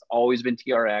named. It's always been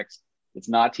TRX. It's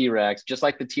not T-Rex. Just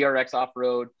like the TRX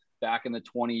off-road back in the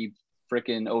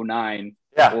 2009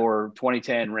 or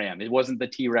 2010 Ram. It wasn't the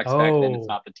T-Rex back then. It's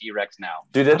not the T-Rex now.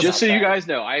 Dude, just so you guys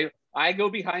know, I go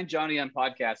behind Johnny on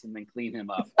podcasts and then clean him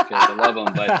up because I love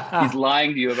him, but he's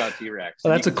lying to you about T-Rex.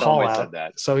 Well, that's a call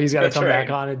out. So he's got to come back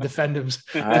on and defend his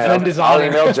honor. I'll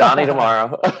email Johnny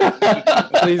tomorrow.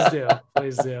 Please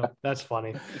do. That's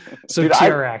funny. So dude,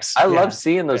 TRX. I love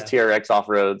seeing those TRX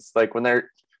off-roads. When I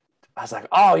was like,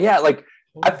 oh yeah,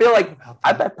 I feel like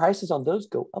I bet prices on those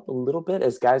go up a little bit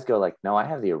as guys go no, I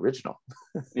have the original.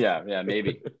 Yeah,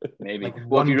 maybe.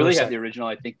 Well, if you really had the original,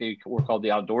 I think they were called the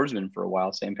Outdoorsman for a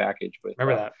while, same package. But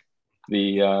remember that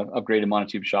the upgraded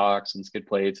monotube shocks and skid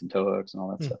plates and tow hooks and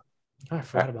all that stuff. I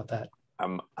forgot about that.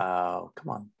 Come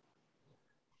on.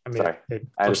 I mean, sorry,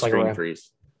 I have screen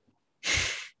freeze.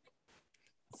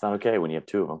 It's not okay when you have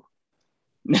two of them.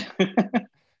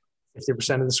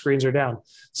 50% of the screens are down.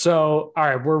 So, all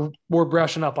right, we're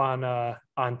brushing up on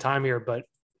time here, but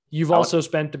you've also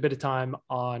spent a bit of time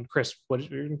on Chris. What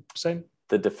did you say?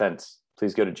 The defense.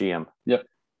 Please go to GM. Yep.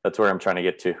 That's where I'm trying to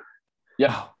get to.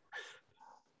 Yeah.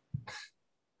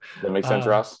 That makes sense,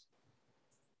 Ross?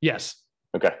 Yes.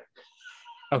 Okay.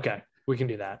 We can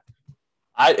do that.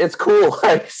 It's cool.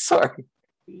 Sorry.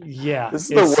 Yeah. This is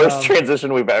the worst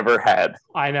transition we've ever had.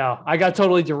 I know. I got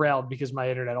totally derailed because my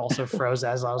internet also froze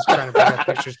as I was trying to bring up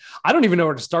pictures. I don't even know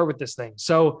where to start with this thing.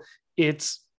 So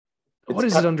what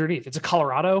is it underneath? It's a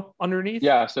Colorado underneath?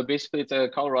 Yeah. So basically it's a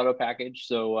Colorado package.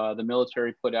 So the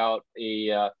military put out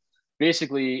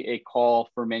basically a call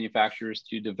for manufacturers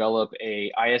to develop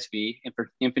a ISV,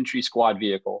 infantry squad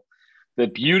vehicle. The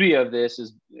beauty of this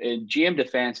is GM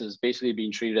Defense is basically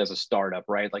being treated as a startup,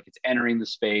 right? Like it's entering the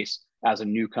space as a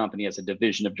new company, as a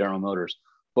division of General Motors.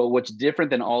 But what's different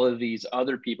than all of these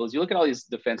other people is you look at all these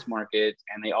defense markets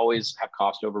and they always have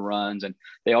cost overruns and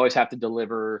they always have to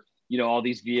deliver, all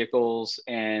these vehicles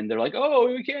and they're like, oh,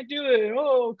 we can't do it.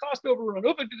 Oh, cost overrun.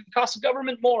 Oh, it costs the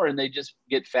government more. And they just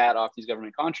get fat off these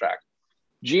government contracts.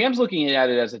 GM's looking at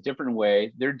it as a different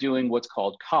way. They're doing what's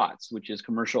called COTS, which is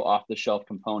commercial off-the-shelf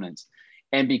components.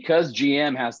 And because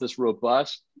GM has this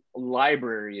robust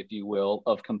library, if you will,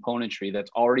 of componentry that's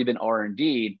already been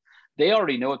R&D'd, they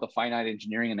already know what the finite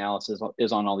engineering analysis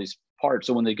is on all these parts.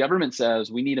 So when the government says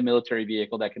we need a military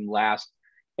vehicle that can last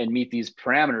and meet these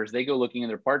parameters, they go looking in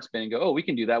their parts bin and go, oh, we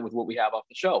can do that with what we have off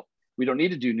the shelf. We don't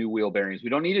need to do new wheel bearings. We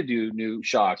don't need to do new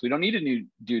shocks. We don't need to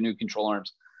do new control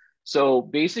arms. So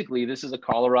basically, this is a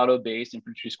Colorado-based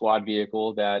infantry squad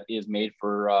vehicle that is made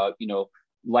for,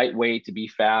 lightweight, to be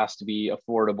fast, to be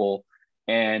affordable.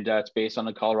 And it's based on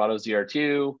the Colorado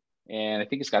ZR2. And I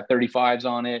think it's got 35s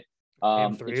on it.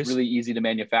 It's really easy to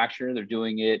manufacture. They're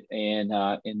doing it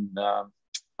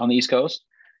on the East Coast.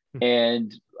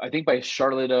 And I think by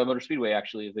Charlotte Motor Speedway,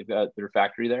 actually, they've got their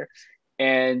factory there.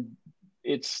 And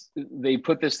they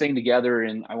put this thing together,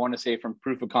 and I want to say from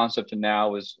proof of concept to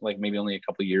now is like maybe only a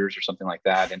couple of years or something like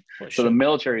that. And so the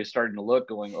military is starting to look,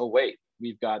 going, oh wait,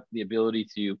 we've got the ability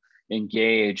to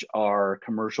engage our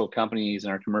commercial companies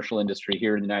and our commercial industry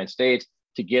here in the United States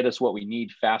to get us what we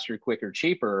need faster, quicker,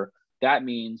 cheaper. That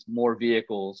means more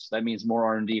vehicles. That means more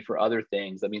R&D for other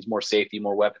things. That means more safety,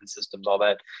 more weapon systems, all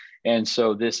that. And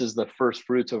so this is the first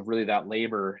fruits of really that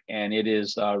labor. And it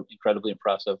is incredibly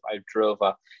impressive. I drove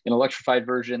an electrified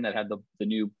version that had the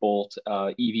new Bolt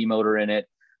EV motor in it,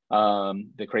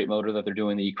 the crate motor that they're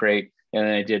doing, the E-crate.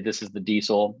 And then this is the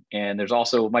diesel. And there's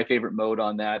also my favorite mode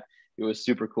on that. It was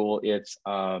super cool. It's,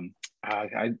 I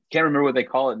can't remember what they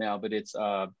call it now, but it's,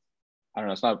 I don't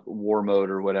know, it's not war mode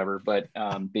or whatever, but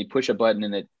they push a button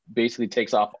and it basically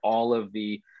takes off all of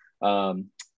the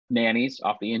nannies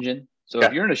off the engine. So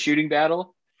if you're in a shooting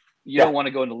battle, you don't want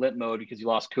to go into limp mode because you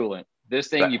lost coolant. This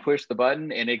thing, you push the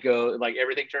button and it goes, like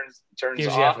everything turns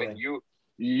off and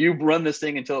you run this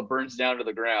thing until it burns down to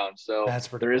the ground. So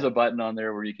there is a button on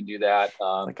there where you can do that.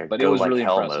 But it was really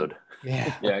impressive. Mode.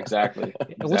 Yeah. Yeah, exactly.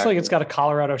 It looks like it's got a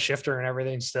Colorado shifter and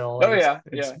everything still. Oh yeah.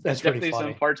 That's definitely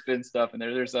some parts bin stuff in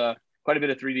there. There's quite a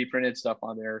bit of 3D printed stuff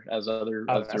on there as their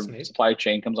supply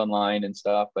chain comes online and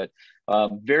stuff, but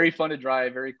very fun to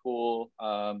drive, very cool.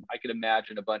 I could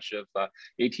imagine a bunch of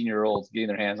 18-year-olds getting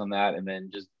their hands on that and then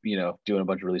just, doing a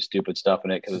bunch of really stupid stuff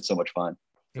in it because it's so much fun.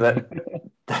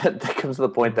 That comes to the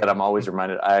point that I'm always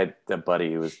reminded. I had a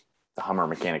buddy who was the Hummer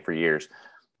mechanic for years.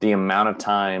 The amount of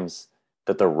times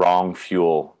that the wrong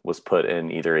fuel was put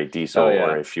in either a diesel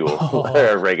or a fuel or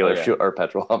a regular fuel or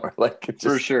petrol Hummer.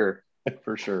 For sure.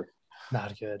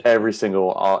 Not good. Every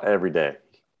day.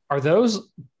 Are those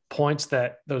points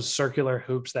those circular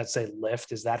hoops that say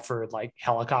lift, is that for like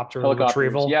helicopter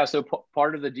retrieval? Yeah. So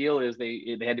part of the deal is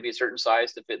they had to be a certain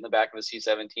size to fit in the back of a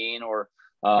C-17 or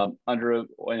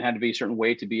and had to be a certain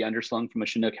weight to be underslung from a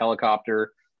Chinook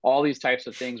helicopter. All these types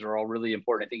of things are all really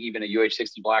important. I think even a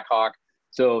UH-60 Blackhawk.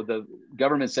 So the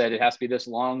government said it has to be this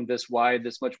long, this wide,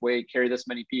 this much weight, carry this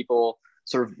many people,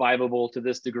 survivable to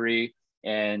this degree.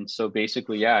 And so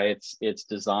basically, it's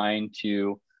designed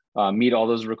to meet all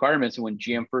those requirements. And when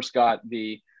GM first got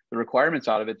the requirements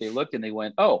out of it, they looked and they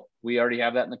went, oh, we already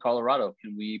have that in the Colorado.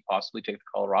 Can we possibly take the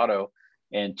Colorado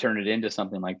and turn it into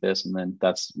something like this? And then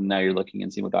now you're looking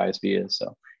and seeing what the ISV is.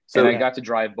 So I got to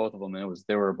drive both of them and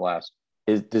they were a blast.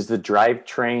 Does the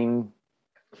drivetrain,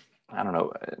 I don't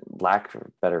know, lack for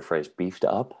a better phrase, beefed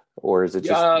up? Or is it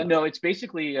just no? It's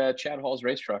basically Chad Hall's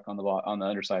race truck on the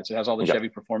underside. So it has all the Chevy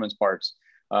performance parts,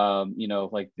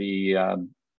 like the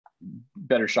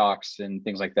better shocks and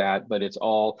things like that. But it's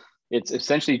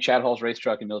essentially Chad Hall's race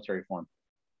truck in military form.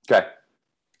 Okay.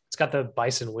 It's got the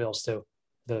bison wheels too.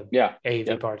 The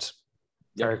AEV parts.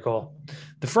 Yep. Very cool.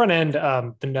 The front end,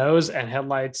 the nose and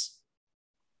headlights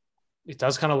It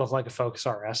does kind of look like a Focus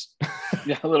RS.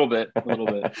 Yeah, a little bit.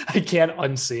 I can't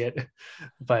unsee it,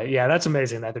 but yeah, that's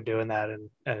amazing that they're doing that,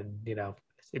 and you know,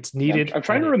 it's needed. I'm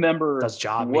trying to remember. Makes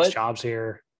jobs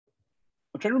here.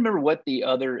 I'm trying to remember what the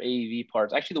other AEV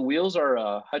parts. Actually, the wheels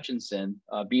are Hutchinson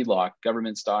beadlock,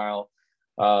 government style,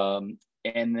 and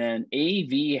then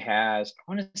AEV has.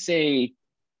 I want to say,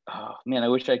 oh man, I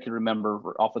wish I could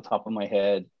remember off the top of my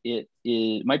head. It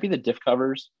might be the diff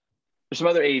covers. There's some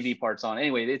other AEV parts on.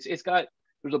 Anyway, it's got.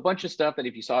 There's a bunch of stuff that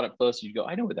if you saw it up close, you'd go,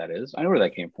 I know what that is. I know where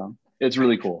that came from. It's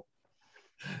really cool.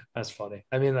 That's funny.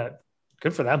 I mean,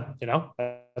 good for them. You know,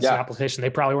 that's an application they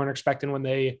probably weren't expecting when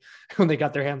they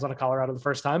got their hands on a Colorado the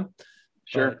first time.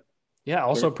 Sure. But yeah.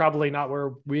 Also, probably not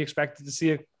where we expected to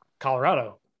see a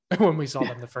Colorado when we saw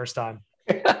them the first time.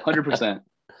 100%.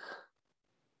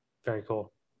 Very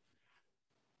cool.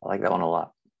 I like that one a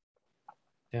lot.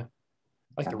 Yeah.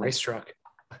 I like the race truck.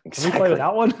 Exactly. Can we play with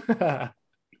that one?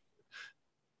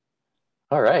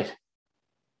 All right. Is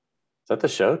that the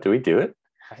show? Do we do it?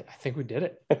 I think we did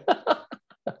it.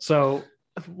 So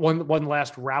one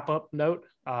last wrap up note.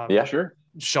 Yeah, sure.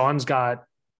 Sean's got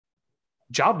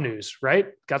job news, right?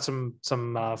 Got some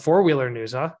 4-wheeler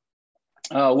news, huh?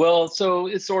 Well, so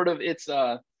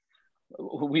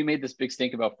we made this big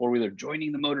stink about 4-wheeler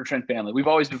joining the Motortrend family. We've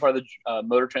always been part of the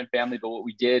Motortrend family, but what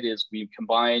we did is we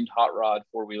combined hot rod,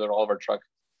 4-wheeler, all of our truck,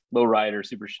 lowrider,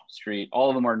 super street, all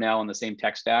of them are now on the same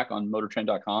tech stack on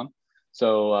motortrend.com.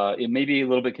 So it may be a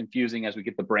little bit confusing as we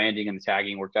get the branding and the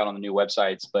tagging worked out on the new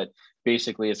websites, but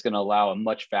basically it's going to allow a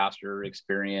much faster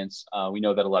experience. We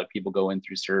know that a lot of people go in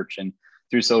through search and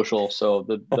through social. So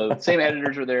the same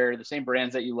editors are there, the same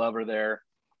brands that you love are there.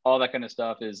 All that kind of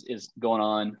stuff is going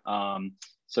on.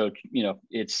 So, you know,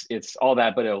 it's all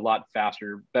that, but a lot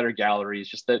faster, better galleries,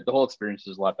 just the whole experience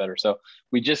is a lot better. So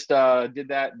we just did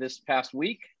that this past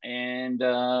week, and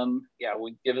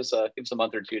we give us a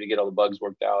month or two to get all the bugs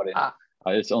worked out,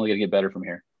 and it's only going to get better from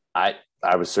here. I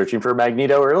was searching for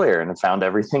Magneto earlier and found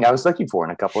everything I was looking for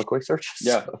in a couple of quick searches.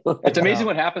 Yeah. It's amazing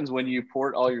what happens when you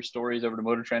port all your stories over to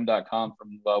motortrend.com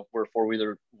from where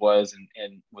 4-wheeler was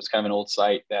and was kind of an old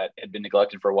site that had been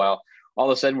neglected for a while. All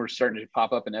of a sudden we're starting to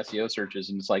pop up in SEO searches,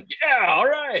 and it's like, yeah, all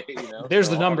right. You know, there's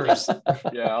the numbers.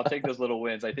 I'll take those little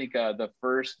wins. I think the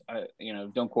first,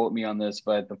 don't quote me on this,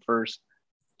 but the first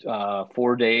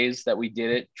 4 days that we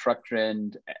did it, Truck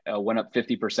Trend went up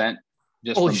 50%.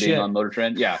 Just from being on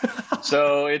Motortrend. Yeah.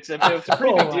 So it's a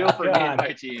pretty big deal for me and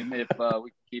my team if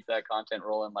we can keep that content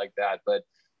rolling like that. But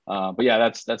yeah,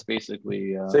 that's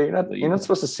basically. So you're not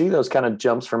supposed to see those kind of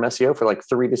jumps from SEO for like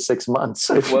 3 to 6 months.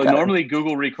 Well, normally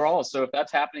Google recrawls. So if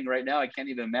that's happening right now, I can't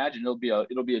even imagine it'll be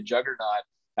a juggernaut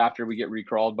after we get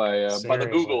recrawled by the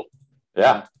Google.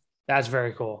 Yeah. That's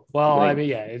very cool. Well, I mean,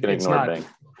 yeah, it's not.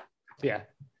 Yeah,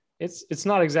 it's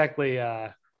not exactly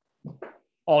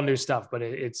all new stuff, but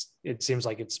it seems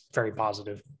like it's very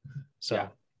positive. So yeah.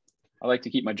 I like to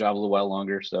keep my job a little while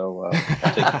longer, so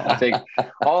I'll take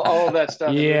all of that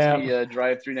stuff. Yeah, and lets me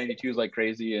drive 392s like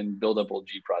crazy and build up old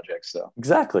Jeep projects. So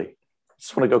exactly,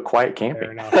 just want to go quiet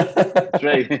camping. That's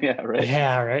right. Yeah, right.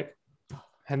 Yeah, right.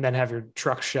 And then have your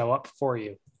truck show up for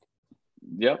you.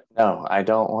 Yep. No, I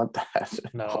don't want that.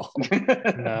 No.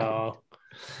 No.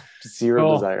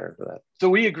 Zero desire for that. So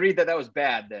we agreed that was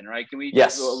bad then, right? Can we?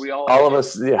 Yes. We all of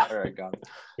us. Yeah. All right. Got it.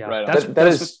 Yeah. Right. That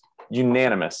is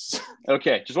unanimous.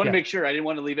 Okay. Just want to make sure. I didn't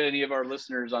want to leave any of our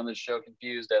listeners on this show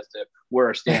confused as to where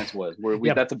our stance was.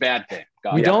 That's a bad thing.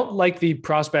 We don't like the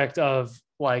prospect of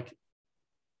like,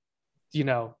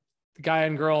 the guy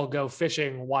and girl go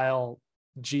fishing while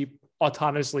Jeep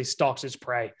autonomously stalks its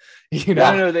prey.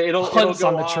 No, it'll hunts go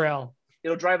on the off. trail.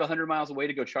 It'll drive 100 miles away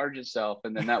to go charge itself,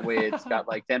 and then that way it's got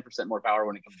like 10% more power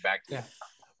when it comes back to you.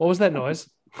 What was that noise?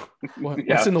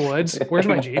 What's in the woods? Where's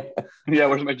my Jeep? Yeah,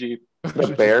 where's my Jeep? A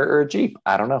bear or a Jeep?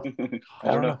 I don't know.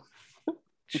 I don't know.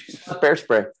 Bear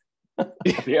spray.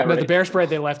 Yeah, right. The bear spray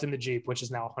they left in the Jeep, which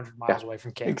is now 100 miles away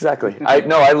from camp. Exactly.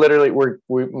 I literally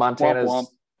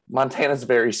Montana's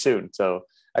very soon. So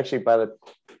actually, I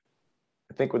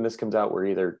think when this comes out, we're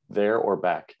either there or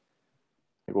back.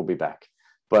 I think we'll be back.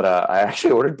 But I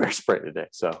actually ordered bear spray today.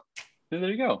 So there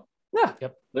you go. Yeah.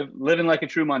 Yep. Living like a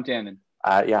true Montanan.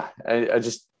 Yeah.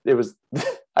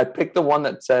 I picked the one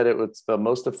that said it was the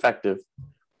most effective,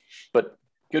 but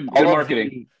good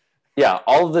marketing.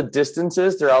 All of the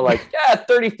distances, they're all like,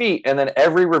 30 feet. And then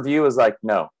every review is like,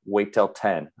 no, wait till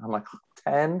 10. I'm like,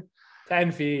 10?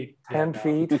 10 feet. 10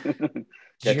 feet. 10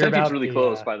 feet's really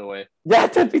close, by the way. Yeah,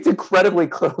 10 feet's incredibly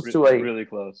close to a really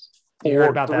close.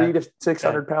 300 to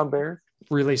 600 pound bear.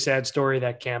 Really sad story.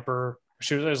 That camper,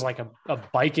 there was like a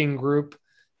biking group,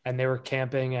 and they were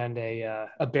camping, and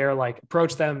a bear like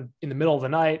approached them in the middle of the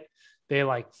night, they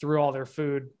like threw all their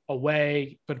food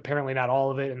away, but apparently not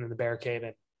all of it. And then the bear came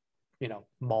and,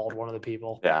 mauled one of the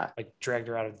people. Yeah. Like dragged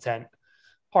her out of the tent.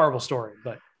 Horrible story,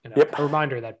 but Yep. a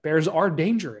reminder that bears are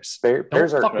dangerous. Bears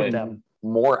Don't fuck are with them.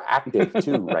 more active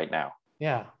too right now.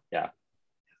 Yeah.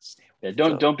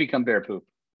 Don't become bear poop.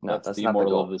 No, That's the not the moral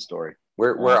goal of the story.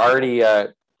 We're already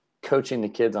coaching the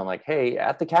kids on like, hey,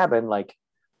 at the cabin, like,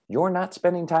 you're not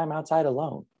spending time outside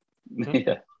alone.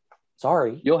 Yeah.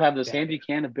 Sorry. You'll have this handy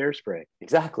can of bear spray.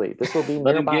 Exactly. This will be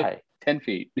Let him nearby. get 10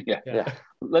 feet. Yeah.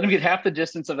 Let him get half the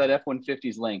distance of that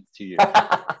F-150's length to you.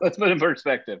 Let's put it in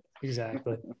perspective.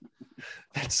 Exactly.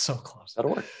 That's so close.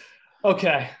 That'll work.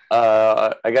 Okay.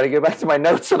 I got to go back to my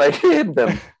notes and I hid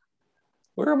them.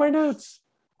 Where are my notes?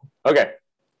 Okay.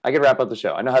 I can wrap up the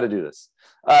show. I know how to do this.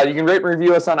 You can rate and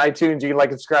review us on iTunes. You can like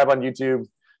and subscribe on YouTube.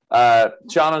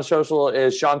 Sean on social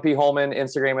is Sean P. Holman,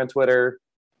 Instagram and Twitter,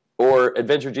 or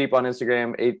Adventure Jeep on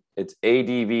Instagram. It's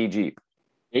ADVJEEP.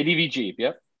 ADVJEEP,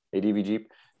 yep. ADVJEEP.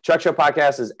 Truck Show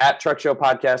Podcast is at Truck Show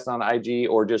Podcast on IG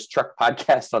or just Truck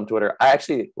Podcast on Twitter. I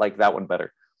actually like that one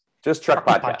better. Just Truck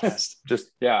Podcast.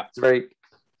 It's very,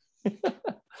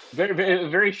 very,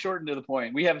 very short and to the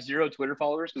point. We have 0 Twitter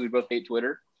followers because we both hate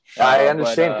Twitter. I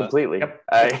understand completely.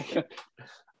 Yep.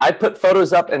 I put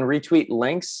photos up and retweet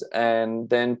links and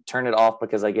then turn it off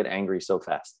because I get angry so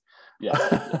fast.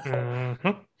 Yeah.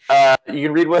 You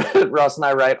can read what Ross and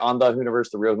I write on the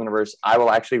Hooniverse, the real Hooniverse. I will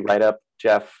actually write up,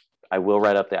 Jeff. I will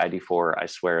write up the ID.4. I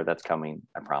swear that's coming.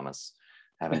 I promise.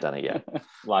 I haven't done it yet.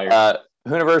 Liar.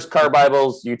 Hooniverse, car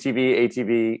Bibles, UTV,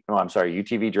 ATV. No, I'm sorry.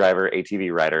 UTV driver,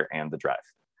 ATV rider, and the drive.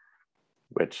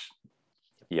 Which,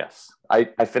 yes, I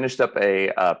finished up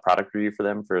a product review for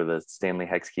them for the Stanley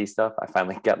Hex Key stuff. I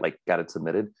finally got it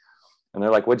submitted, and they're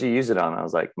like, "What'd you use it on?" I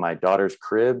was like, "My daughter's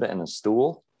crib and a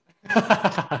stool."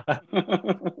 I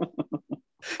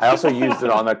also used it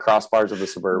on the crossbars of the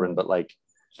Suburban, but like,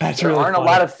 there aren't a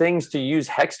lot of things to use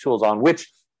hex tools on,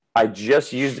 which I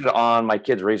just used it on my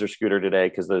kid's Razor scooter today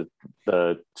because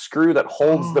the screw that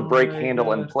holds the brake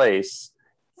handle in place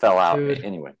fell out. Dude.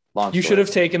 Anyway. You should have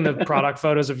taken the product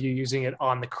photos of you using it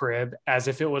on the crib as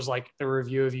if it was like the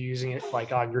review of you using it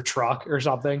like on your truck or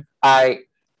something. You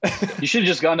should have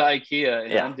just gone to IKEA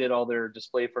and undid all their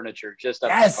display furniture just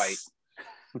up to fight.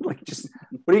 Like, just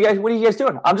what are you guys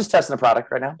doing? I'm just testing the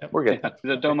product right now. We're good.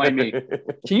 Yeah, don't mind me.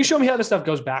 Can you show me how this stuff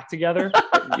goes back together?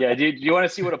 Yeah, dude. Do you want to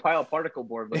see what a pile of particle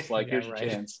board looks like? Here's your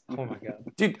chance. Oh my god,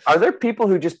 dude. Are there people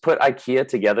who just put IKEA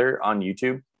together on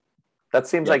YouTube? That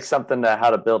seems like something to how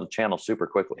to build a channel super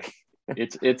quickly.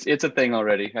 It's a thing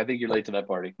already. I think you're late to that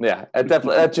party. Yeah,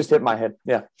 definitely. That just hit my head.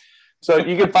 Yeah. So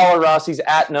you can follow Ross. He's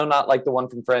at No Not Like the One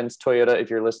from Friends. Toyota, if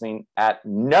you're listening, at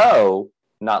No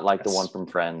Not Like the One from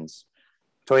Friends.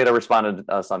 Toyota responded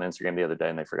to us on Instagram the other day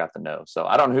and they forgot the no. So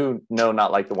I don't know who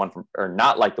Not Like the One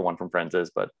from Friends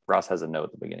is, but Ross has a no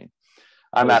at the beginning.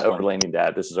 I'm at Overlanding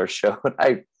Dad. This is our show. And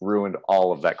I ruined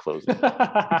all of that closing.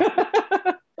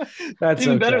 That's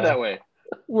even better that way.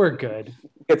 We're good.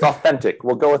 It's authentic.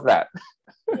 We'll go with that.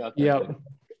 Yep.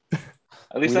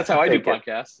 At least that's how I do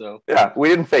podcasts. So yeah, we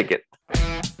didn't fake it.